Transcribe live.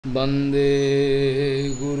वंदे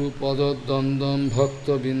गुरुपदद्वन्द्वं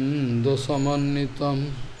भक्तबिन्दुसमन्वितं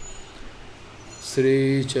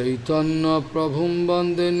श्रीचैतन्यप्रभुं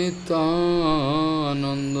वन्दे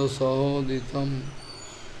नित्यानन्दसहोदितं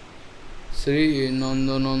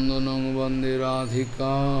श्रीनन्दनन्दनं वन्दे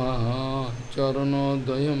राधिका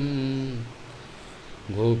चरणोदयं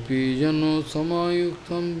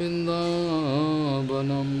गोपीजनसमायुक्तं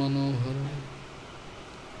बिन्दावनं मनोहरम्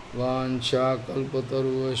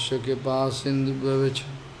वाञ्छाकल्पतरुश्च कृपासिन्धुभ्यश्च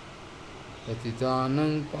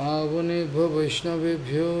पतितानं पावनेभ्यो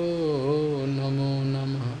वैष्णवेभ्यो नमो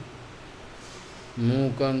नमः।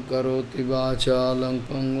 मूकं करोति वाचालं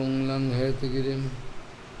पङ्गुं लङ्घयतगिरिं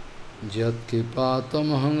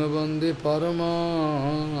यत्कृपातमहं वन्दे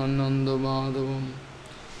परमानन्दमाधवं।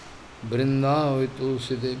 वृन्दावै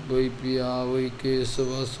तुलसीदेव वै पिया वै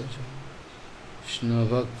केशवस्य च कृष्ण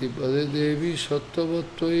भक्ति पदे देवी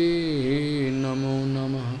सत्वत्वयि नमो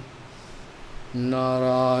नमः।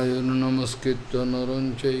 नारायण नमस्कृत्य नरं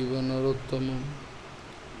चैव नरोत्तमं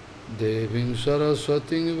देवीं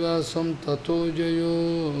सरस्वतीं व्यासं ततो जयो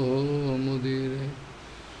मुदीरये।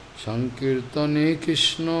 संकीर्तने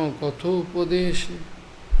कृष्ण कथोपदेशे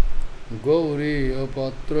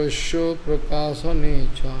गौरीयपत्रस्य प्रकाशने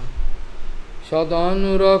च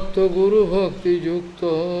सदानुरक्त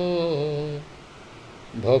गुरुभक्तियुक्तो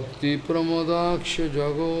भक्ति प्रमोदाक्ष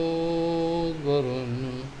जगोद्वरुन्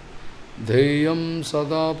ध्येयं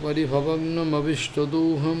सदा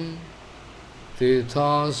परिभवग्नमभिष्टदोहं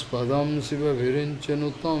तीर्थास्पदं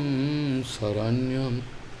शिवविरिञ्चनुतं शरण्यं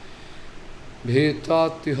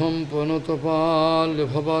भीतात्युहं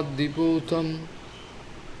पुनतपाल्यभवद्दिपूतं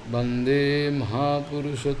वन्दे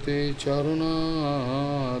महापुरुषते चरुणारविन्दं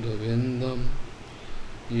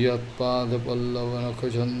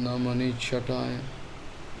यत्पादपल्लवनखचन्दमनिच्छटाय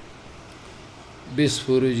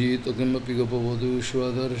विस्फुरिजित किमपि गोपवधू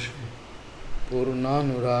स्वदर्शि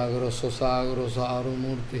पूर्णानुरागर स्वसागर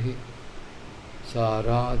सारमूर्तिः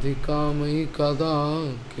साराधिका मयि कदा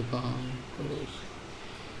कृपां करोसि।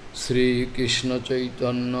 श्रीकृष्ण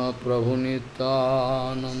चैतन्य प्रभु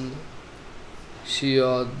नित्यानन्द श्री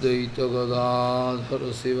अद्वैत गदाधर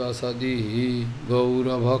शिवासादि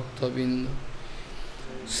गौरभक्तबिंद।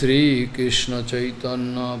 श्रीकृष्ण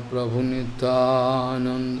चैतन्य प्रभु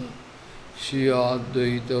नित्यानंद श्री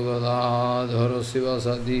अद्वैत गदाधर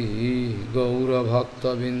शिवासादि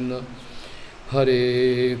गौरभक्तबिंद। हरे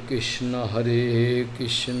कृष्ण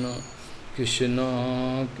कृष्ण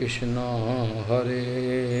कृष्ण हरे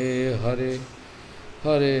हरे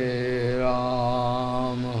हरे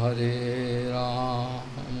राम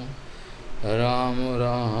राम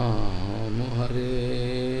राम हरे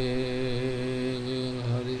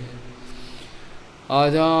हरे।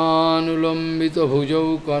 आजानुलंबित भुजौ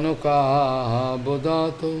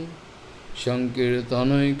कनकाबदातौ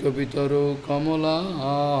संकीर्तनैकपितरो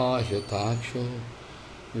कमलायताक्षो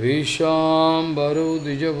विश्वाम्बरो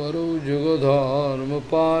द्विजवरो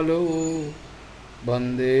जुगधर्मपालो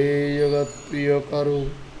वन्दे जगत्प्रियकरो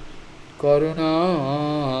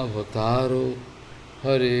करुणावतारो।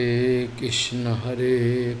 हरे कृष्ण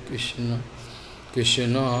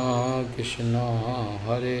कृष्ण कृष्ण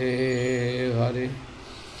हरे हरे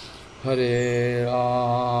हरे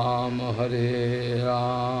राम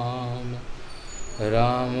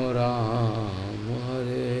राम राम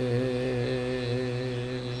हरे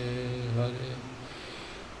हरे।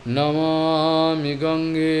 नमामि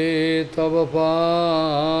गंगे तव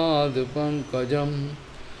पादपङ्कजं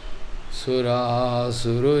सुरासुरैर्वन्दितो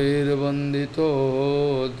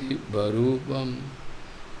दिव्यरूपं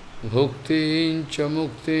भुक्तिं च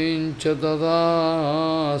मुक्तिं च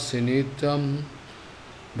ददासि नित्यं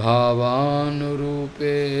भावानुरूपेण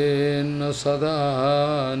सदा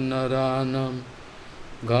नरानं।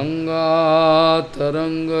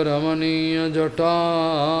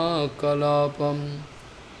 गंगातरङ्गरमणीयजटाकलापं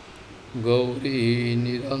गौरी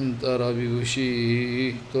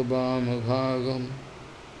निरन्तरविभूषितो वामभागं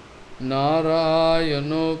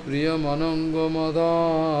नारायणो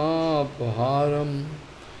प्रियमनङ्गमदापहारं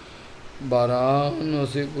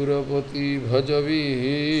वाराणसीपुरपति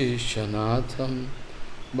भजवीशनाथं।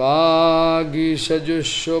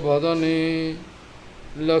 वागीषजुष्वदने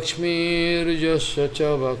लक्ष्मीर्यस्य च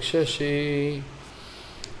वक्षसि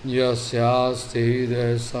यस्यास्ति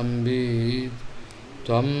हृदयसंवित्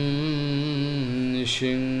त्वं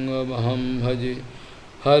नृसिंहमहं भजे।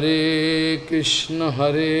 हरे कृष्ण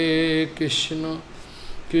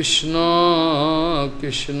कृष्ण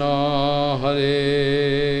कृष्ण हरे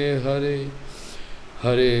हरे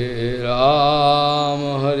हरे राम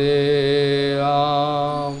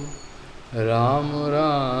राम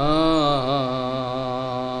राम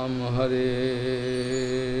हरे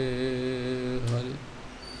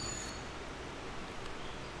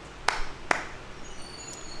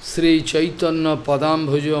Sri Chaitanya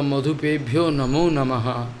Padambhujo Madhupebhyo Namo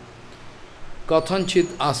Namaha Kathanchit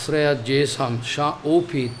Asraya Jesam Sha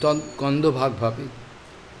Opi Tad Gandhabhag Bhavit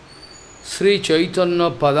Sri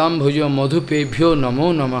Chaitanya Padambhujo Madhupebhyo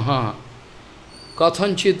Namo Namaha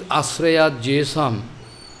Kathanchit Asraya Jesam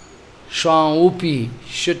Sha Opi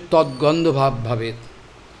Tad Gandhabhag Bhavit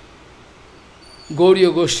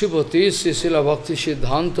Gauriya Goshtipati Srila Bhakti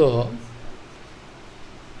Siddhanta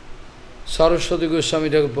Saraswati Goswami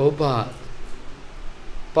Thakur Prabhupada,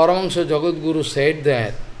 Paramahansa Jagadguru said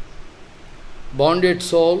that bonded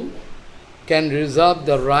soul can reserve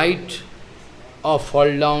the right of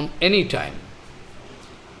fall down any time.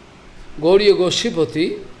 Gauriya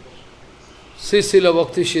Goshtipati, Srila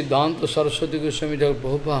Bhakti Siddhanta Saraswati Goswami Thakur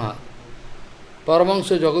Prabhupada,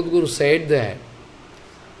 Paramahansa Jagadguru said that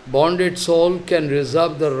bonded soul can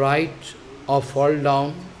reserve the right of fall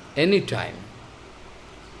down any time.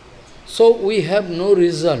 So we have no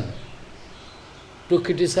reason to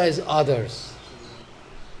criticize others.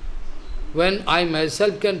 When I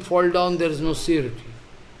myself can fall down, there is no surety.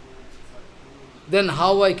 Then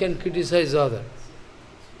how I can criticize others?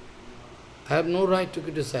 I have no right to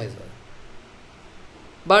criticize others.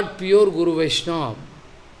 But pure Guru Vaishnava,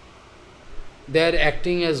 they are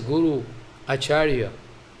acting as Guru, Acharya.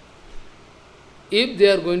 If they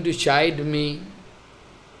are going to chide me,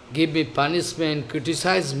 give me punishment,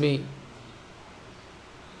 criticize me,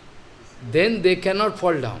 then they cannot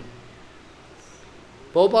fall down.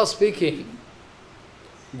 Prabhupada speaking,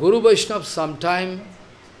 Guru Vaishnava sometime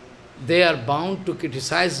they are bound to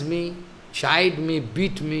criticize me, chide me,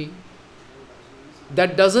 beat me.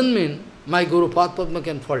 That doesn't mean my Guru Padma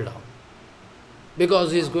can fall down,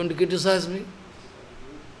 because he is going to criticize me.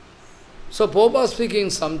 So Prabhupada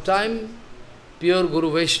speaking, sometime pure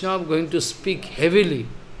Guru Vaishnava going to speak heavily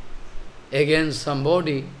against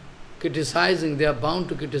somebody, criticizing, they are bound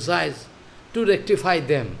to criticize, to rectify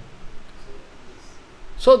them.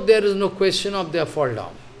 So there is no question of their fall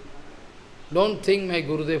down. Don't think my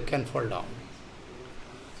Gurudev can fall down.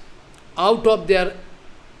 Out of their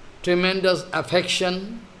tremendous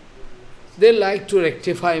affection, they like to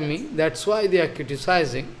rectify me, that's why they are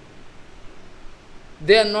criticizing.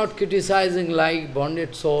 They are not criticizing like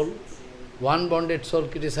bonded soul, one bonded soul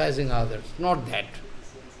criticizing others, not that.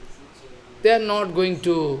 They are not going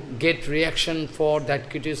to get reaction for that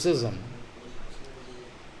criticism.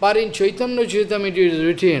 But in Chaitanya Charitamrita it is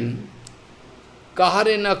written,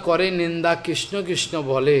 Kahare na kare ninda Krishna Krishna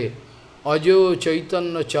bhole, ajo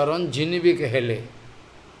Chaitanya charan jinivik hele.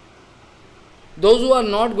 Those who are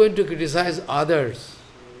not going to criticize others,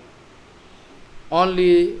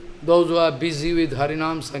 only those who are busy with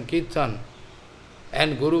HariNam Sankirtan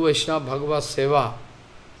and Guru Vaishnava Bhagavad Seva,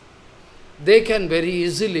 they can very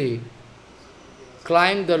easily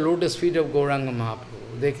climb the lotus feet of Gauranga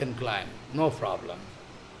Mahaprabhu. They can climb, no problem.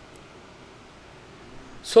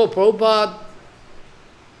 So Prabhupada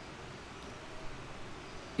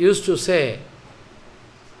used to say,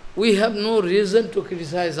 we have no reason to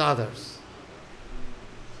criticize others,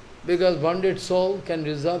 because bonded soul can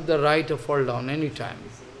reserve the right to fall down any time.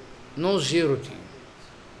 No surety.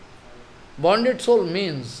 Bonded soul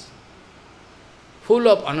means full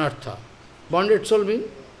of anartha. Bonded soul means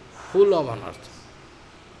full of anartha.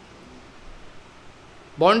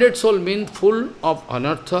 Bonded soul means full of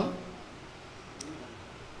anartha.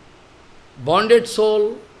 Bonded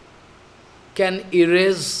soul can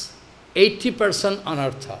erase 80%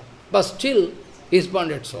 anartha, but still is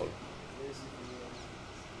bonded soul.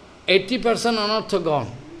 80% anartha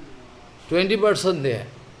gone, 20% there,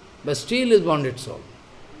 but still is bonded soul.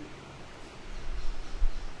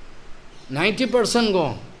 90%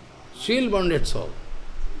 gone, still bonded soul.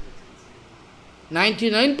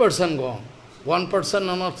 99% gone, 1%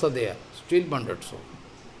 anartha there, still bonded soul,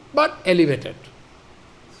 but elevated.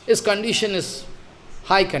 His condition is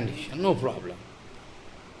high condition, no problem.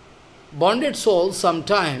 Bonded soul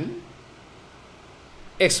sometime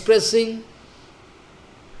expressing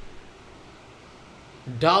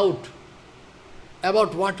doubt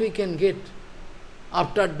about what we can get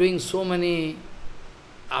after doing so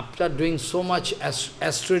much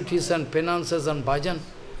austerities and penances and bhajan.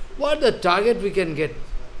 What the target we can get?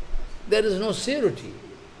 There is no surety.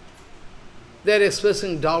 They are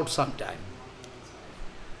expressing doubt sometime.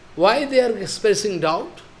 Why they are expressing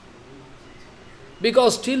doubt?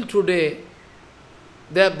 Because till today,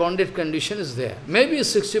 their bonded condition is there. Maybe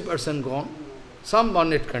 60% gone, some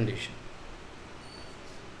bonded condition.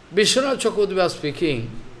 Vishwanath Chakravarti was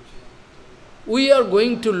speaking, we are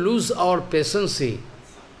going to lose our patience.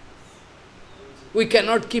 We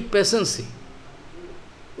cannot keep patience.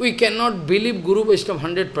 We cannot believe Guru Vaishnava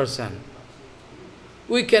 100%.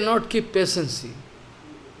 we cannot keep patience.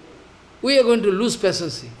 We are going to lose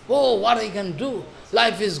patience. Oh, what I can do?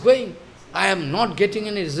 Life is going. I am not getting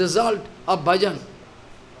any result of bhajan.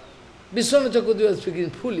 Vishwanath Chakravarti was speaking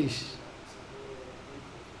foolish.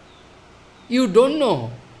 You don't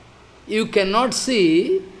know. You cannot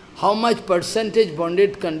see how much percentage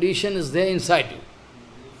bonded condition is there inside you.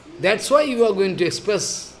 That's why you are going to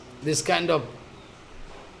express this kind of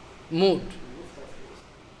mood.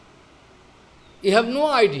 You have no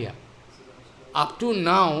idea. Up to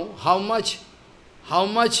now, how much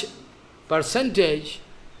percentage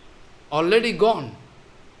already gone.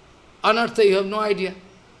 Anartha, you have no idea.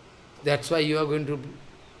 That's why you are going to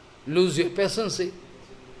lose your patience.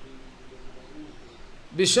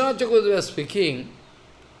 Vishwanath Chakravarti was speaking,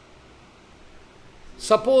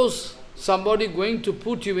 suppose somebody going to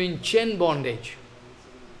put you in chain bondage.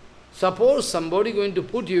 Suppose somebody going to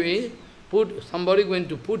put you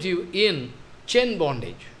in chain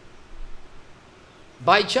bondage.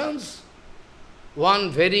 By chance, one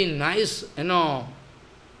very nice,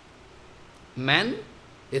 man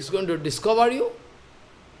is going to discover you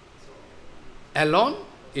alone,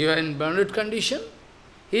 you are in bonded condition.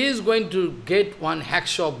 He is going to get one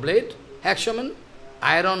hacksaw blade, hacksaw means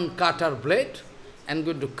iron cutter blade, and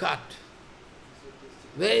going to cut.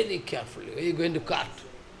 Very carefully, he is going to cut.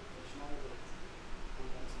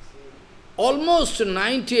 Almost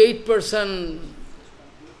 98%,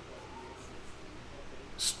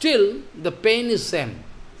 still the pain is same.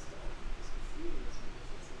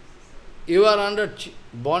 You are under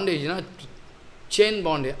bondage, chain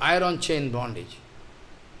bondage, iron chain bondage.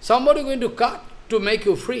 Somebody going to cut to make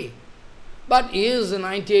you free. But he is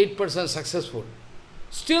 98% successful.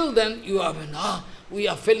 Still then you are, we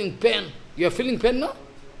are feeling pain. You are feeling pain now?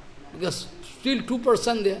 Because still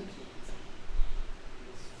 2% there.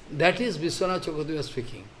 That is Vishwanath Chakravarti was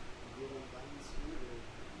speaking.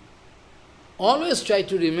 Always try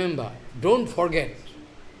to remember, don't forget.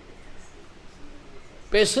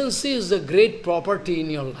 Patience is the great property in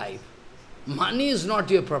your life. Money is not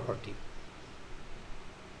your property.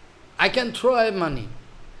 I can throw away money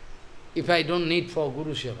if I don't need for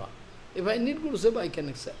Guru Seva. If I need Guru Seva, I can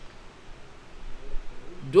accept.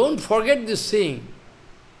 Don't forget this thing,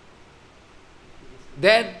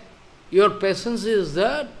 that your patience is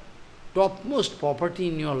the topmost property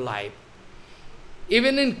in your life.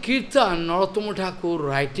 Even in Kirtan, Narottama Thakur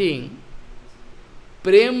writing,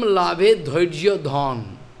 Prem labhe dhairya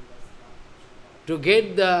dhan. To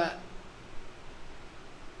get the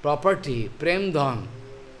property, Prem dhan,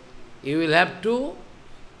 you will have to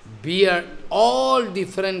bear all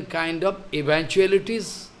different kind of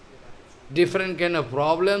eventualities, different kind of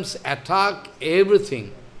problems, attack,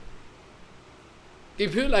 everything.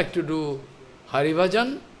 If you like to do Hari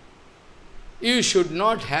Bhajan, you should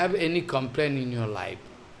not have any complaint in your life.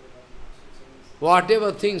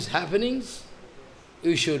 Whatever things happenings,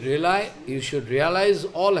 you should realize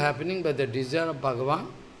all happening by the desire of Bhagavan.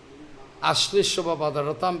 Ashlishava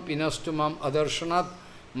padaratam pinastumam adarshanat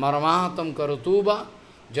maramahatam karatuba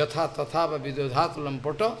jatha tathava vidodhatulam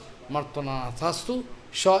pata martanathastu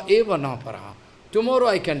sha eva na paraha. Tomorrow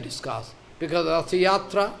I can discuss, because Rath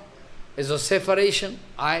Yatra is a separation.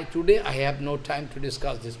 Today I have no time to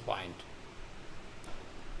discuss this point.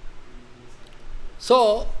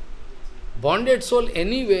 So, bonded soul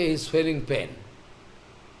anyway is feeling pain.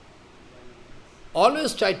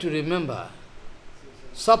 Always try to remember,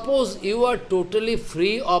 suppose you are totally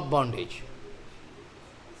free of bondage.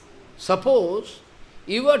 Suppose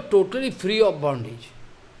you are totally free of bondage.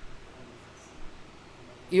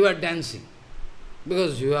 You are dancing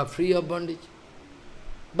because you are free of bondage.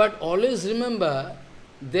 But always remember,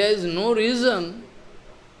 there is no reason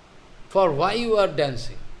for why you are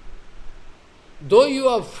dancing. Though you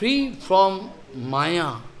are free from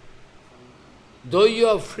Maya, though you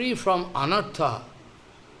are free from Anartha,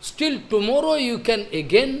 still tomorrow you can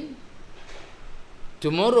again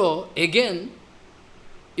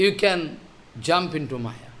you can jump into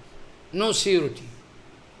Maya. No surety.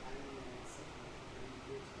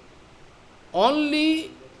 Only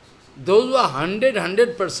those who are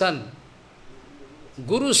 100%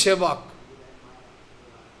 Guru Sevak,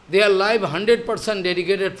 their life 100%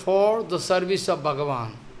 dedicated for the service of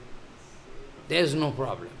Bhagavan, there is no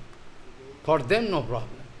problem. For them, no problem.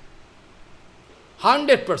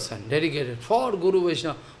 100% dedicated for Guru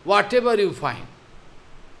Vaishnava, whatever you find,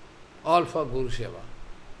 all for Guru Seva.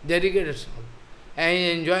 Dedicated soul.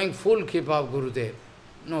 And enjoying full kripa of Gurudev,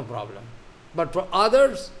 no problem. But for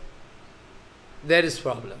others, there is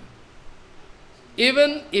problem.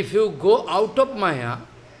 Even if you go out of Maya,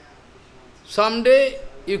 someday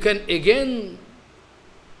you can again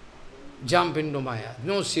jump into Maya.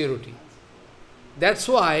 No surety. That's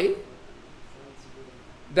why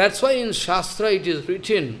in Shastra it is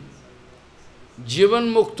written,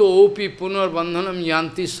 Jivan mukto opi punar bandhanam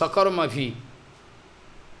yanti sakarmabhi.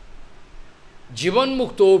 Jivan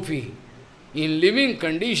mukto opi. In living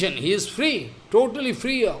condition, he is free, totally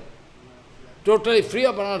free of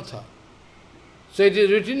anartha. So it is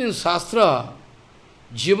written in Shastra,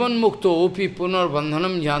 Jivan mukto opi punar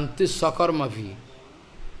bandhanam yanti sakarmabhi.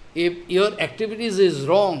 If your activities is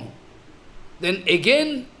wrong, then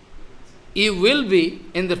again you will be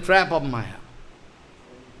in the trap of Maya.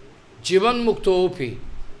 Jivan mukto opi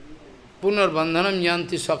punar bandhanam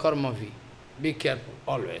yanti sakarmabhi. Be careful,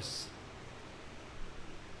 always.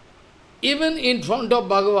 Even in front of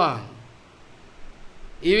Bhagavan,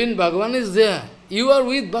 even Bhagavan is there. You are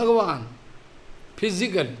with Bhagavan.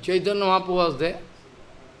 Physically, Chaitanya Mahaprabhu was there.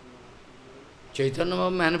 Chaitanya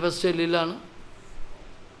Mahaprabhu manifested Lila, no?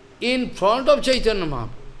 In front of Chaitanya Mahaprabhu.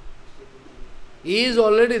 He is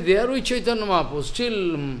already there with Chaitanya Mahaprabhu.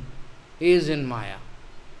 Still, he is in Maya.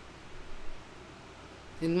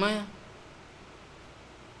 In Maya.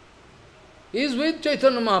 He is with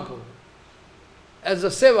Chaitanya Mahaprabhu as a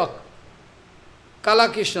sevak. Kala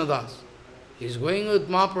Krishna Das. He is going with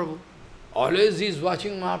Mahaprabhu. Always he is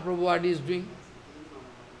watching Mahaprabhu, what he is doing.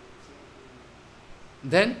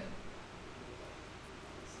 Then,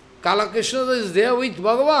 Kala Krishna Das is there with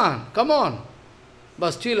Bhagavan. Come on.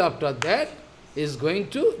 But still after that, he is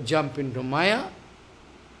going to jump into Maya.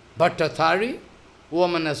 Bhattathari,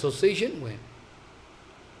 woman association, went.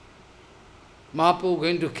 Mahaprabhu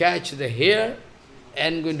going to catch the hair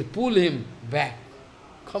and going to pull him back.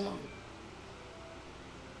 Come on.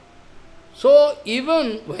 So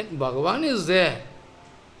even when Bhagavan is there,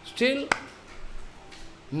 still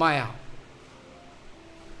Maya.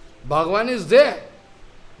 Bhagavan is there,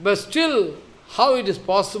 but still how it is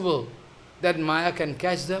possible that Maya can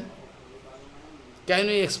catch them? Can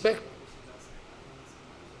we expect?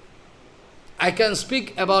 I can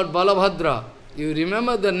speak about Balabhadra. You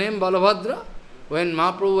remember the name Balabhadra? When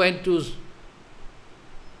Mahaprabhu went to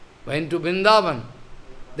Vrindavan,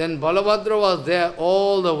 then Balabhadra was there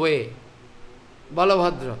all the way.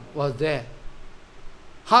 Balabhadra was there.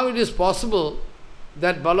 How it is possible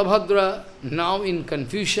that Balabhadra now in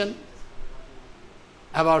confusion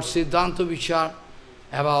about Siddhanta Vichar,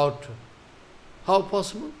 about how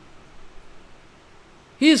possible?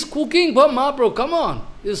 He is cooking for Mahaprabhu, come on.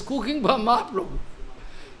 He is cooking for Mahaprabhu.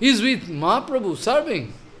 He is with Mahaprabhu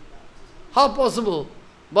serving. How possible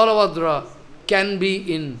Balabhadra can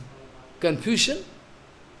be in confusion?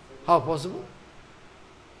 How possible?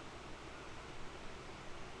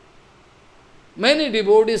 Many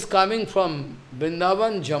devotees coming from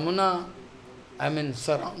Vrindavan, Jamuna,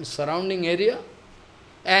 surrounding area,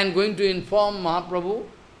 and going to inform Mahaprabhu,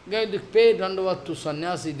 going to pay dandavat to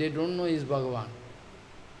sannyasi, they don't know he is Bhagavan.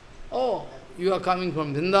 Oh, you are coming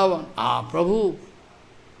from Vrindavan. Ah, Prabhu,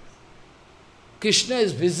 Krishna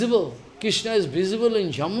is visible. Krishna is visible in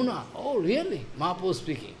Jamuna. Oh, really? Mahaprabhu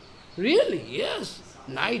speaking. Really? Yes.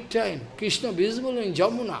 Night time, Krishna visible in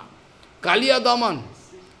Jamuna. Kaliya Daman.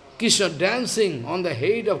 Krishna dancing on the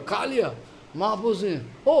head of Kaliya. Mahaprabhu saying,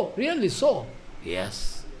 oh, really so?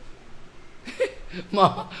 Yes.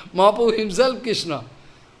 Mahaprabhu himself, Krishna.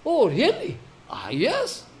 Oh, really? Ah,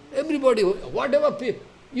 yes. Everybody, whatever people.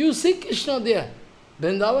 You see Krishna there.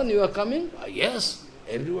 Vrindavan, you are coming? Ah, yes.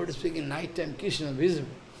 Everybody speaking night time, Krishna visible.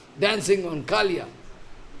 Dancing on Kaliya.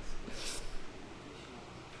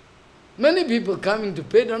 Many people coming to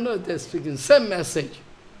pay dandavat, they are speaking same message.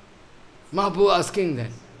 Mahaprabhu asking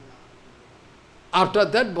them. After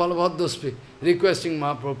that, Balabhadra speak, requesting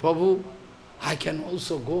Mahaprabhu, Prabhu, I can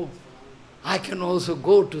also go. I can also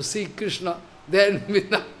go to see Krishna there in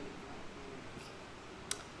Vrindavan.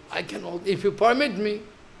 I can also, if you permit me,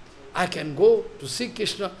 I can go to see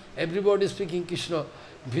Krishna. Everybody speaking Krishna,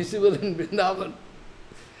 visible in Vrindavan.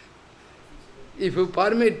 If you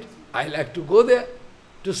permit, I like to go there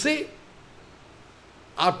to see.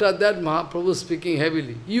 After that, Mahaprabhu speaking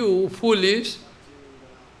heavily, you foolish,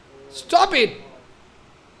 stop it.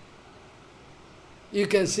 You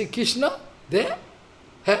can see Krishna there.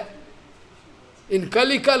 In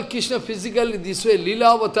Kalikal, Krishna physically this way,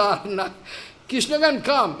 Lila avatar, Krishna can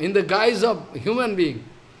come in the guise of human being.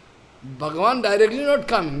 Bhagavan directly not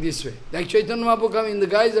coming this way. Like Chaitanya Mahaprabhu come in the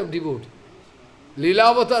guise of devotee.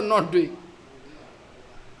 Lila avatar not doing.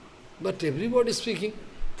 But everybody speaking,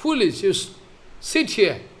 foolish, you sit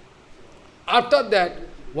here. After that,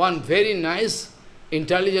 one very nice,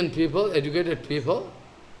 intelligent people, educated people,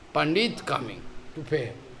 Pandit coming to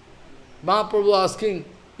pay. Mahaprabhu asking,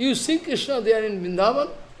 you see Krishna there in Vrindavan?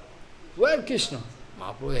 Where Krishna?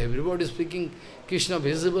 Mahaprabhu, everybody speaking Krishna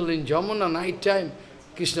visible in Jamuna night time,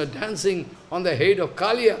 Krishna dancing on the head of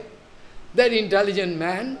Kaliya. That intelligent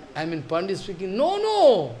man, Pandit speaking,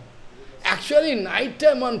 no. Actually, night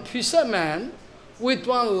time one fisherman with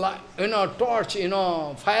one torch,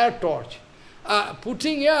 fire torch,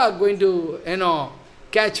 putting here, going to,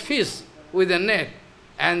 catch fish with a net.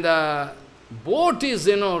 And the boat is,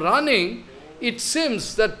 running, it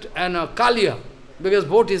seems that, Kaliya, because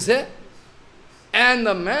boat is there. And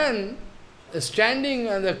the man is standing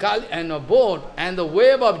on the boat, and the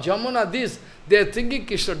wave of Jamuna, they are thinking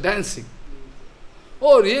Krishna dancing.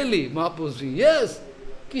 Oh, really? Mahaprabhu saying, yes,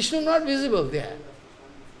 Krishna not visible there.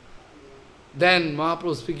 Then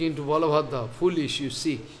Mahaprabhu speaking to Balabhadra, foolish, you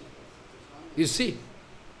see. You see,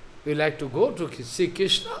 we like to go to see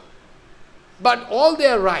Krishna, but all they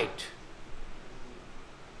are right.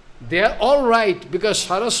 They are all right, because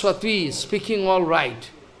Saraswati is speaking all right.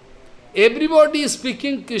 Everybody is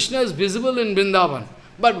speaking Krishna is visible in Vrindavan,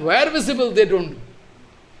 but where visible they don't know.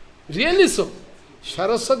 Really so.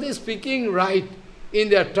 Saraswati is speaking right in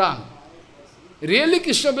their tongue. Really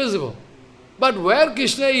Krishna visible. But where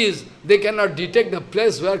Krishna is, they cannot detect the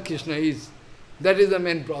place where Krishna is. That is the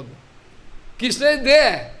main problem. Krishna is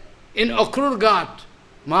there in Akrur Ghat,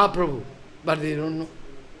 Mahaprabhu, but they don't know.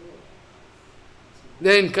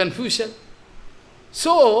 They are in confusion.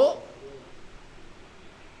 So,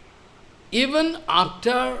 even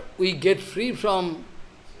after we get free from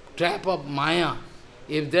trap of Maya,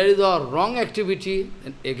 if there is a wrong activity,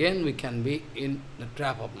 then again we can be in the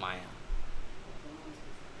trap of Maya.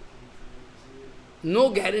 No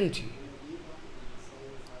guarantee.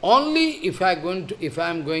 Only if I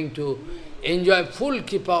am going to enjoy full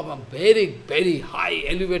kippa of a very, very high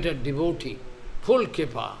elevated devotee, full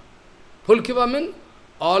kippa. Full kippa means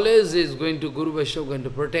always is going to Guru Vaishnava going to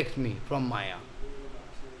protect me from Maya.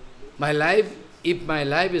 My life, if my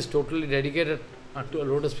life is totally dedicated to a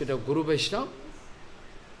lotus feet of Guru Vaishnava,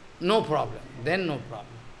 no problem, then no problem.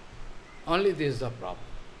 Only this is the problem.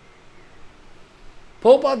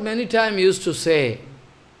 Prabhupada many times used to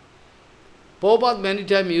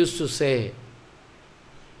say,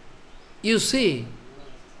 you see,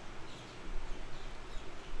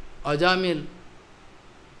 Ajamil,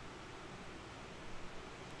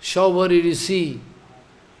 Shaubhari Rishi,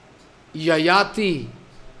 Yayati.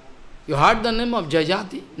 You heard the name of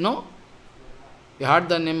Jayati? No? You heard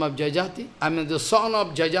the name of Jayati? The son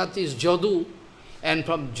of Jayati is Jadu, and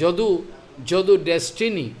from Jadu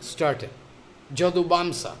destiny started. Jadu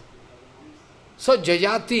Bamsa. So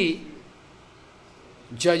Jayati,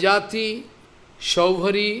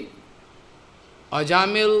 Shaubhari,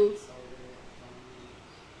 Ajamil,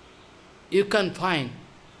 you can find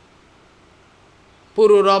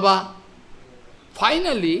Pururava.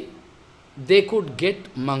 Finally, they could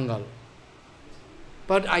get Mangal.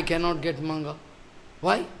 But I cannot get Mangal.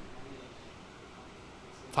 Why?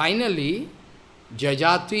 Finally,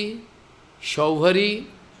 Jayati, Shaubhari,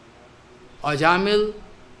 Ajamil,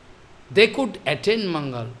 they could attain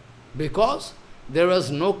Mangal because there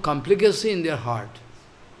was no complicacy in their heart.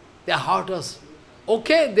 Their heart was,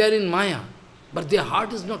 okay, they are in Maya, but their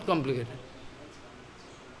heart is not complicated.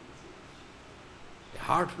 Their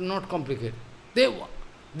heart is not complicated. They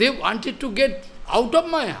wanted to get out of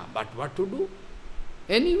Maya, but what to do?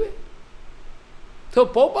 Anyway. So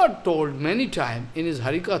Prabhupada told many times in his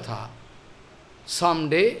HariKatha,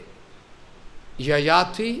 someday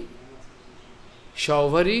Yayati,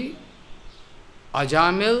 Shaubhari,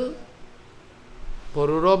 Ajamil,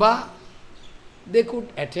 Pururava, they could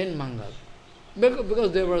attain Mangal.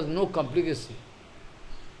 Because there was no complicacy.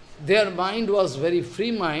 Their mind was very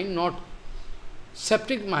free mind, not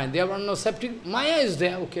septic mind. There was no septic. Maya is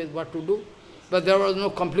there, okay, what to do? But there was no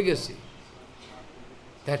complicacy.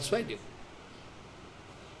 That's why.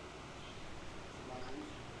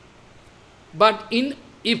 But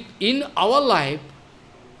if in our life,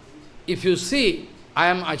 if you see, I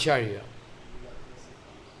am Acharya,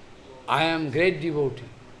 I am great devotee.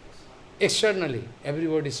 Externally,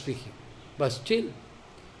 everybody is speaking. But still,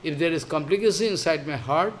 if there is complicacy inside my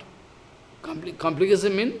heart,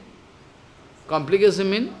 complicacy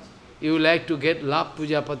mean you like to get love,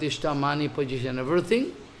 puja, patishta, mani, position,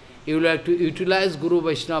 everything. You like to utilize Guru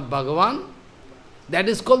Vaishnava Bhagavan. That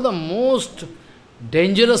is called the most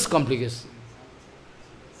dangerous complication.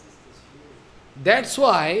 That's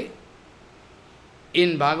why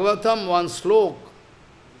in Bhagavatam one sloka,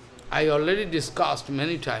 I already discussed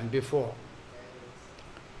many times before.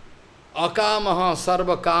 Akamaha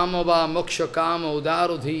sarva kamava moksha kama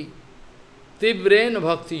udarudhi tibren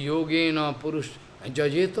bhakti yogena purush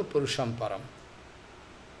purusham param.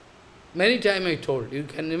 Many times I told, you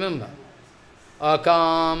can remember.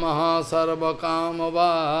 akamaha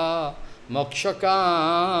sarvakamava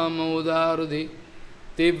mokshakam udarudhi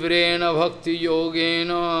tivrena bhakti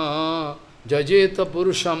yogena jajeta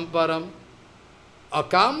purusham param.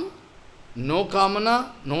 Akam, no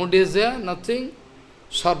kamana, no desire, nothing.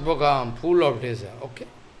 Sarvakam, full of desire, okay?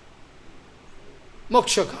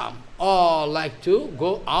 Mokshakam, all like to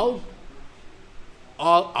go out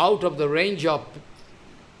of the range of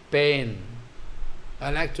pain.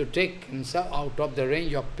 I like to take himself out of the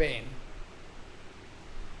range of pain.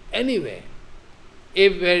 Anyway,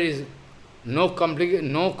 if there is no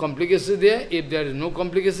complication there, if there is no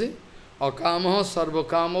complication, akamaha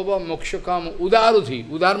sarvakamava mokshakam udarudhi.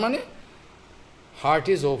 Udar mane, heart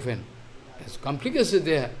is open. There's complication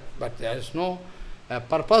there, but there is no,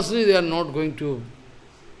 purposely they are not going to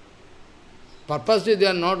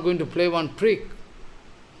play one trick.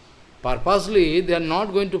 Purposely, they are not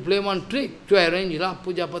going to play one trick to arrange love,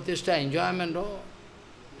 puja, pratishtha, enjoyment, oh,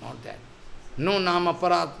 not that. No nama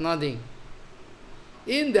parat, nothing.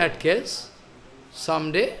 In that case,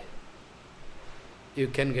 someday, you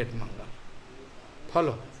can get Mangala.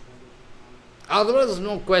 Follow. Otherwise,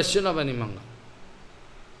 no question of any Mangala.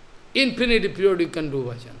 Infinity period you can do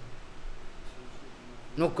bhajan.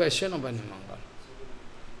 No question of any Mangala.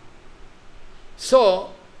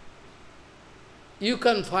 So, you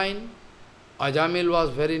can find Ajamil was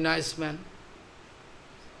very nice man.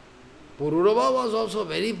 Pururava was also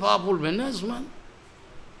very powerful, very nice man.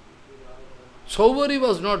 Saubari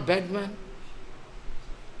was not bad man.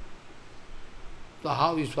 So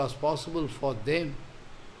how it was possible for them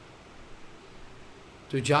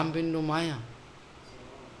to jump into Maya?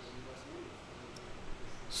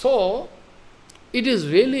 So, it is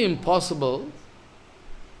really impossible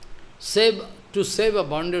to save a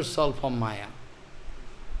bonded soul from Maya.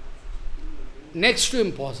 Next to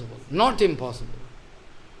impossible, not impossible.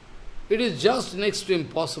 It is just next to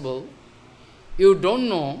impossible. You don't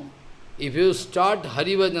know, if you start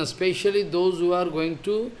Hari Bhajan, especially those who are going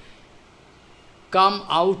to come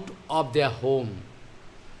out of their home,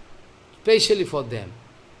 especially for them.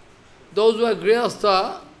 Those who are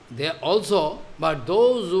Grihastha, they are also, but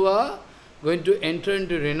those who are going to enter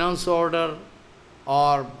into renounce order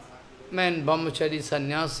or brahmachari,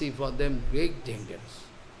 sannyasi, for them, great dangerous.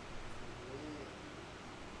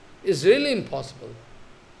 It's really impossible.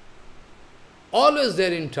 Always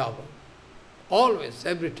they're in trouble. Always,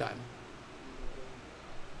 every time.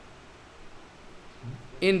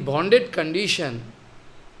 In bonded condition,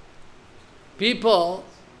 people,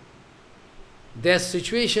 their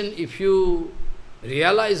situation, if you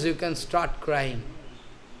realize, you can start crying.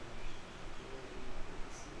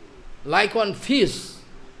 Like one fish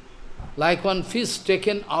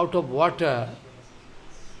taken out of water,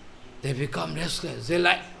 they become restless. They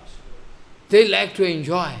like to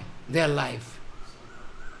enjoy their life.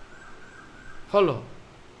 Follow.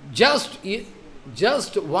 Just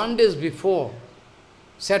 1 day before,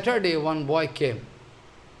 Saturday, one boy came.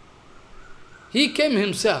 He came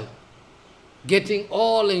himself, getting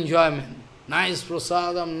all enjoyment. Nice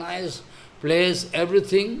prasadam, nice place,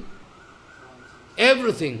 everything.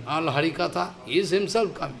 Everything, all HariKatha, he is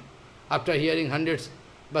himself coming. After hearing hundreds,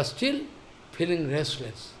 but still feeling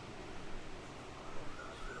restless.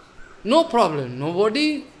 No problem,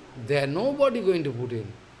 nobody going to put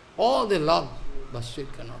in. All they love, but still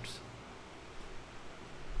cannot.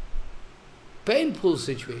 Painful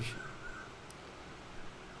situation.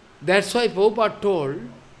 That's why Prabhupada told,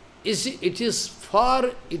 it is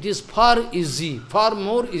far easy, far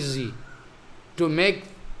more easy to make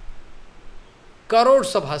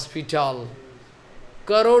crores of hospital,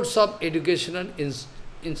 crores of educational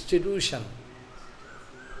institution.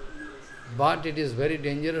 But it is very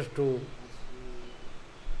dangerous to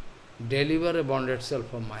deliver a bonded self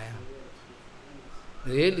from Maya.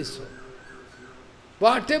 Really so.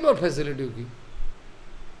 Whatever facility you give,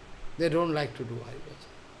 they don't like to do Harikatha.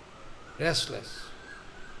 Restless.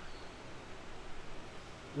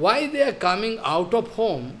 Why they are coming out of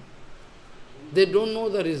home, they don't know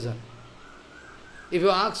the reason. If you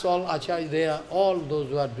ask all acharyas, they are all those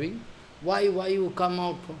who are doing, why you come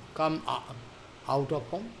out of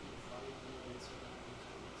home?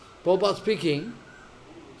 Prabhupada speaking,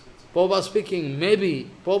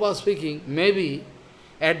 maybe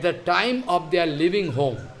at the time of their leaving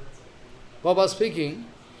home. Prabhupada speaking,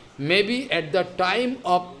 maybe at the time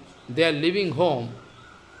of their leaving home,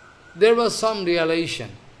 there was some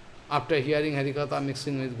realization. After hearing HariKatha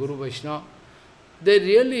mixing with Guru Vaishnava, they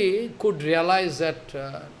really could realize that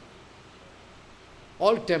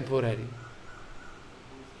all temporary.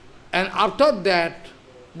 And after that,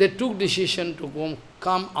 they took decision to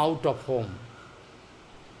come out of home.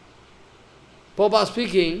 Prabhupada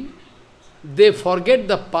speaking, they forget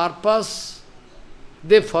the purpose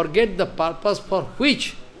for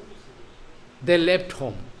which they left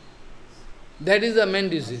home. That is the main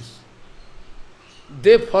disease.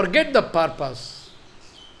 They forget the purpose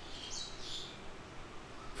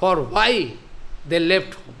for why they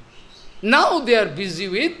left home. Now they are busy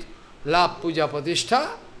with Labh Puja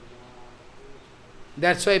Pratishtha.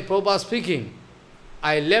 That's why Prabhupada speaking,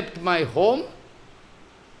 I left my home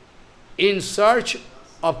in search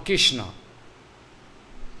of Krishna.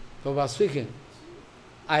 Prabhupada speaking,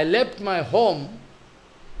 I left my home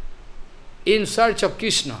in search of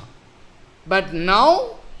Krishna. But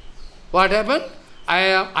now, what happened?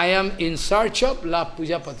 I am in search of Labh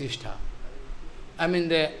Puja Pratishtha. I mean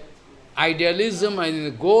the idealism and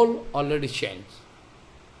the goal already changed.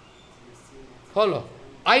 Follow?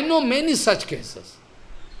 I know many such cases.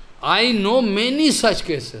 I know many such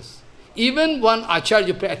cases. Even one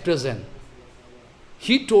Acharya at present,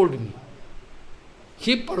 he told me.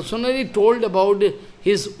 He personally told about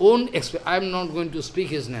his own experience. I am not going to speak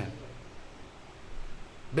his name.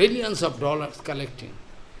 Billions of dollars collecting.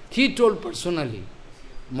 He told personally,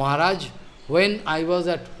 Maharaj, when I was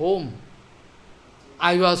at home,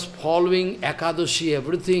 I was following Ekadashi,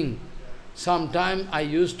 everything. Sometime I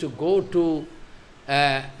used to go to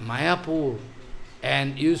Mayapur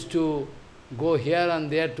and used to go here and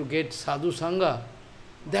there to get sadhu sangha.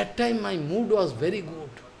 That time my mood was very good.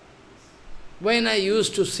 When I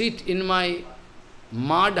used to sit in my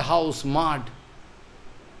mud house,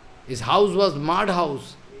 his house was mud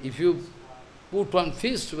house. If you put one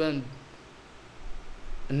fist, when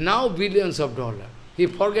now billions of dollars, he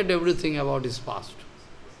forget everything about his past.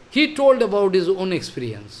 He told about his own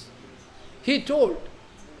experience. He told,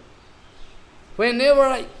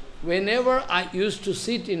 whenever I used to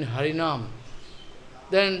sit in HariNam,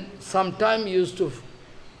 then sometime I used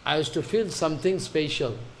to feel something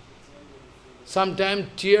special. Sometimes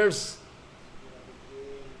tears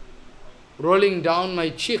rolling down my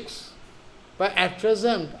cheeks. But at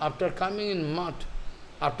present, after coming in mud,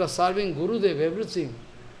 after serving Gurudev, everything,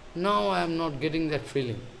 now I am not getting that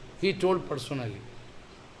feeling. He told personally.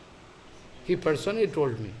 He personally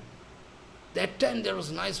told me. That time there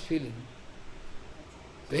was nice feeling.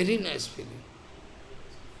 Very nice feeling.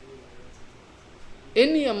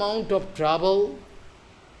 Any amount of trouble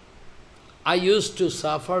I used to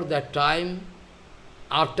suffer that time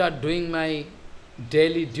after doing my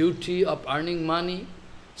daily duty of earning money,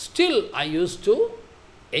 still I used to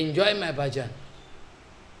enjoy my bhajan.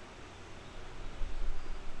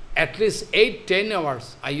 At least 8-10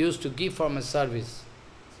 hours I used to give for my service,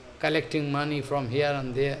 collecting money from here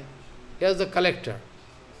and there. Here's the collector.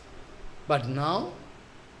 But now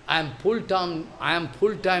I am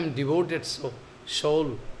full-time devoted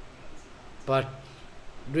soul. But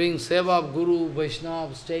doing seva of Guru,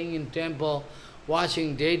 Vaishnava, staying in temple,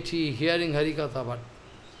 watching deity, hearing HariKatha, but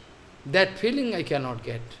that feeling I cannot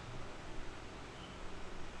get.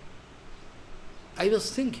 I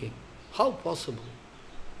was thinking, how possible?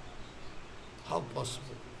 How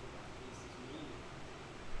possible?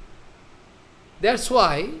 That's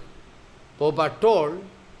why Prabhupada told,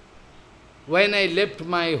 when I left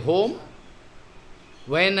my home,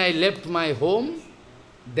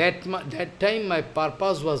 that time my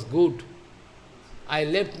purpose was good. I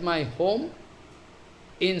left my home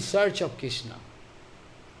in search of Krishna.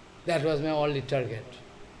 That was my only target.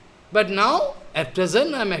 But now, at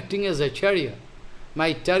present, I am acting as Acharya.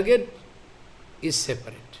 My target is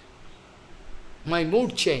separate. My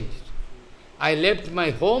mood changed. I left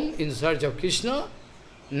my home in search of Krishna.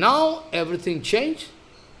 Now, everything changed.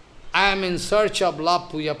 I am in search of Labh,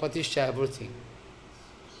 Puja, Pratishtha, everything.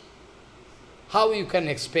 How you can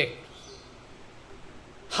expect?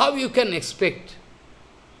 How you can expect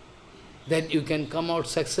that you can come out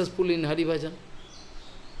successful in Hari Bhajan?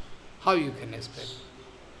 How you can expect?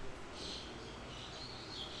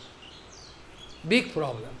 Big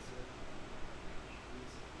problem.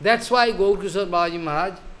 That's why Gaurkishore Balaji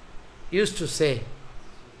Maharaj used to say,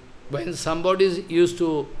 when somebody used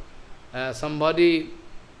to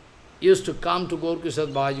come to Gaurkishore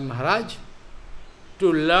Balaji Maharaj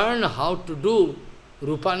to learn how to do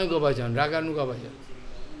Rupanuga Bhajan, Raganuga Bhajan.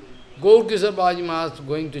 Gaurkishore Balaji Maharaj is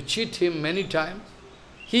going to cheat him many times.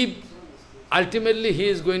 Ultimately he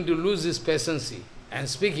is going to lose his patience and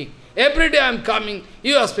speaking. Every day I am coming,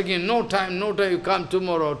 you are speaking, no time, you come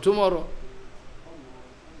tomorrow.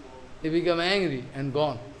 He become angry and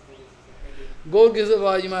gone. Gaurkishore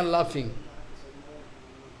Balaji Maharaj laughing.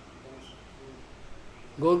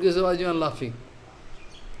 Gaurkishore Balaji Maharaj laughing.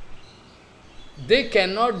 They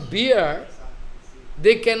cannot bear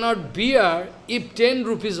they cannot bear if 10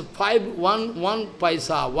 rupees, 1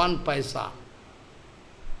 paisa.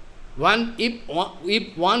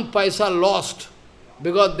 If 1 paisa lost,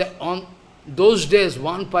 because on those days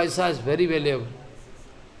 1 paisa is very valuable.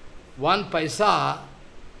 1 paisa,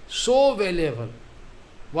 so valuable.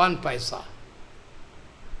 1 paisa.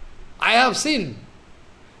 I have seen,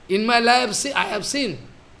 in my life, I have seen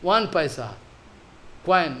 1 paisa,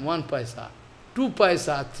 coin, 1 paisa, 2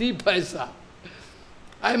 paisa, 3 paisa.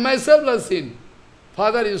 I myself have seen.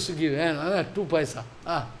 Father used to give 2 paisa.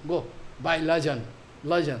 Go, buy lajan,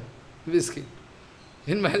 whiskey.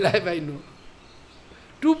 In my life I know.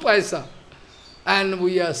 2 paisa. And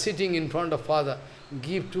we are sitting in front of Father.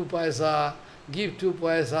 Give 2 paisa, give 2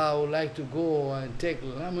 paisa, I would like to go and take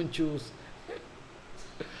lemon juice.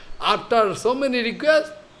 After so many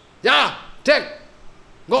requests, yeah, take,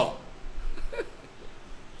 go.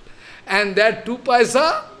 And that 2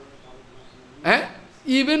 paisa,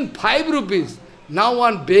 even 5 rupees. Now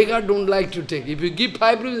one beggar don't like to take. If you give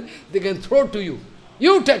 5 rupees, they can throw to you.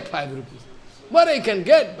 You take 5 rupees. What I can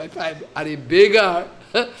get by 5? Are a beggar,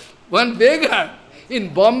 one beggar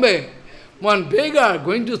in Bombay, one beggar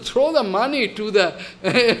going to throw the money to the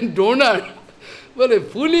donor. Well,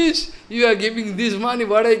 foolish, you are giving this money,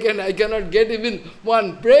 what I cannot get even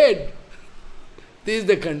 1 bread. This is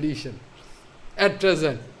the condition. At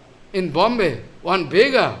present, in Bombay, one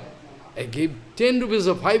beggar, I give 10 rupees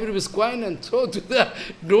or 5 rupees coin and throw to the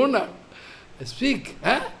donor. I speak,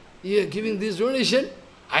 you are giving this donation?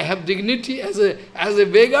 I have dignity as a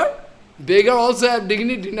beggar. Beggar also have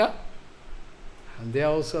dignity, na? And they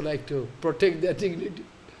also like to protect their dignity.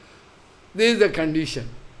 This is the condition.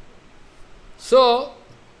 So,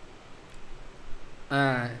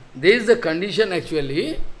 this is the condition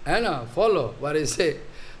actually, follow what I say,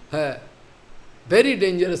 very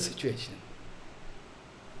dangerous situation.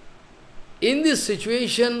 In this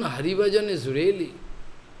situation, Hari Bhajan is really,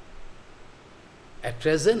 at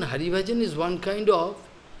present, Hari Bhajan is one kind of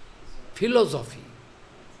philosophy.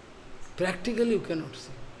 Practically you cannot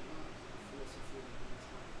see.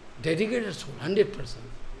 Dedicated soul, 100%.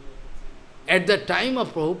 At the time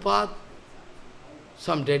of Prabhupada,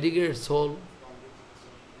 some dedicated soul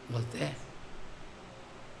was there.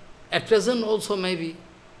 At present also maybe,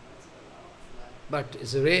 but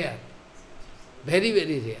it's rare. Very,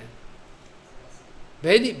 very rare.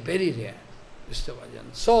 Very, very rare, Mr.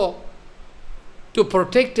 Bhajan. So, to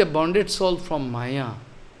protect a bonded soul from Maya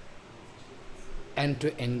and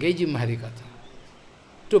to engage in HariKatha,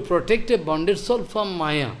 to protect a bonded soul from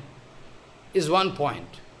Maya is one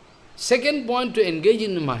point. Second point, to engage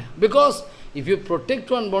in Maya. Because if you protect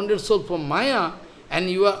one bonded soul from Maya and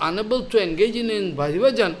you are unable to engage in Hari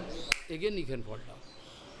Bhajan, again you can fall down.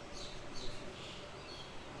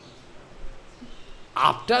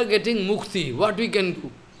 After getting mukti, what we can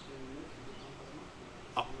do?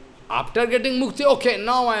 After getting mukti, okay,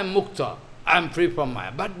 now I am mukta, I am free from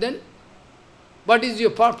Maya. But then, what is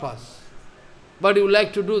your purpose? What you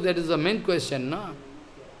like to do, that is the main question, no?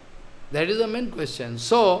 That is the main question.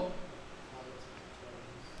 So,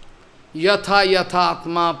 yatha yatha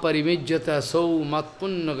atma parimijyata sau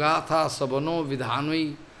matpunna gatha sabano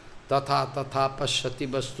vidhanoi tatha tatha pashyati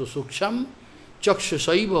vastu suksham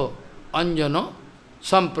chakshusaiva anjana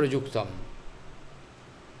samprajuktam.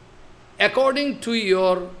 According to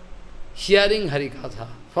your hearing HariKatha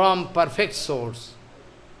from perfect source,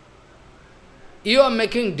 you are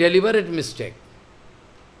making deliberate mistake.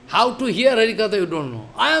 How to hear HariKatha you don't know.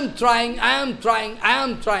 I am trying.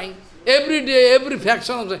 Every day, every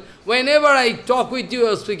fraction of the time. Whenever I talk with you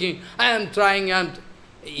or speaking, I am trying.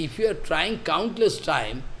 If you are trying countless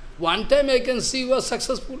time, one time I can see you are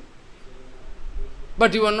successful.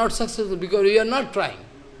 But you are not successful because you are not trying.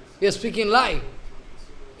 You are speaking lie.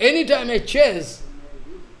 Anytime I chase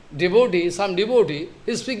devotee, some devotee,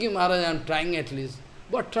 he is speaking, Maharaj, I am trying at least.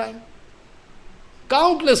 What trying?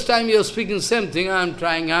 Countless time you are speaking same thing, I am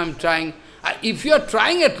trying. If you are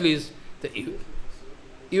trying at least,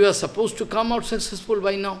 you are supposed to come out successful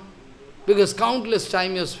by now. Because countless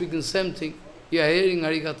time you are speaking same thing, you are hearing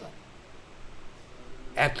HariKatha.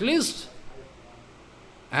 At least,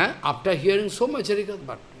 after hearing so much HariKatha,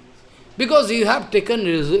 but because you have taken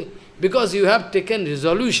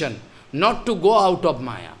resolution not to go out of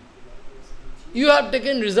Maya. You have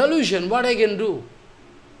taken resolution, what I can do?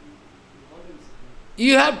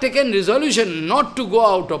 You have taken resolution not to go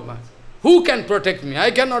out of Maya. Who can protect me?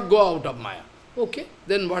 I cannot go out of Maya. Okay,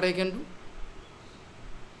 then what I can do?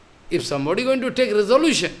 If somebody is going to take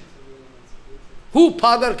resolution, who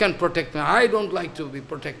father can protect me? I don't like to be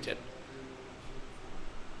protected.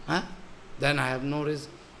 Then I have no reason.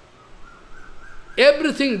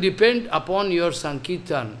 Everything depends upon your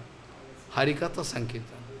Sankirtan, HariKatha Sankirtan.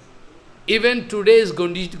 Even today is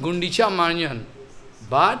Gundicha Marjan,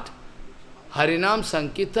 but HariNam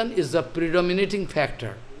Sankirtan is the predominating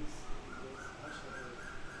factor.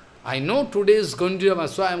 I know today is Gundicha Marjan,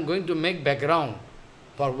 so I am going to make background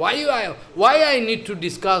for why I need to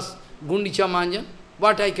discuss Gundicha Marjan,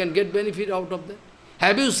 what I can get benefit out of that.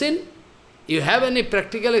 Have you seen? You have any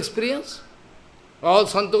practical experience? All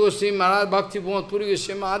Santa Goswami Maharaj, Bhakti Pramod Puri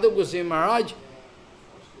Goswami, Madhav Goswami Maharaj,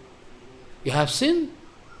 you have seen?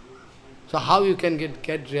 So how you can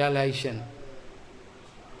get realization?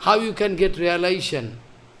 How you can get realization?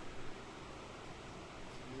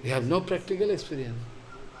 You have no practical experience.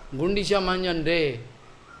 Gundicha Marjan day,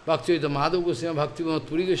 Bhakti Madhav Goswami, Bhakti Pramod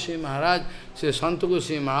Puri Goswami Maharaj, Sri Santa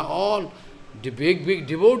Goswami Maharaj, all the big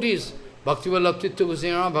devotees, Bhakti Vallabh Tirtha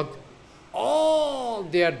Goswami Maharaj, Bhakti, all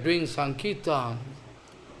they are doing Sankirtan,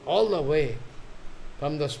 all the way,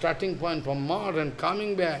 from the starting point, from Mars and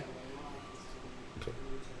coming back,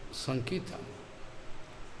 Sankirtan.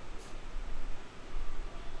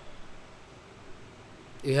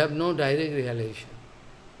 You have no direct realization.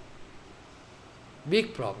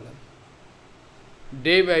 Big problem.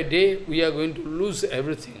 Day by day, we are going to lose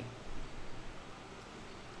everything.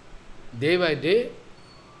 Day by day,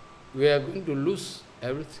 we are going to lose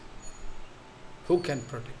everything. Who can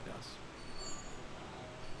protect us?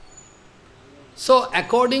 So,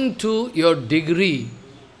 according to your degree,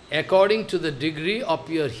 according to the degree of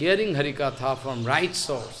your hearing HariKatha from right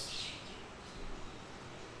source,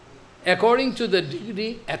 according to the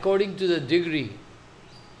degree,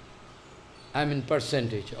 I mean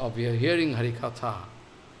percentage of your hearing HariKatha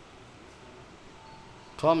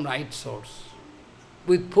from right source,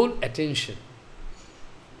 with full attention.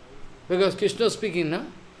 Because Krishna speaking, na?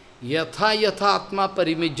 Yatha yatha atma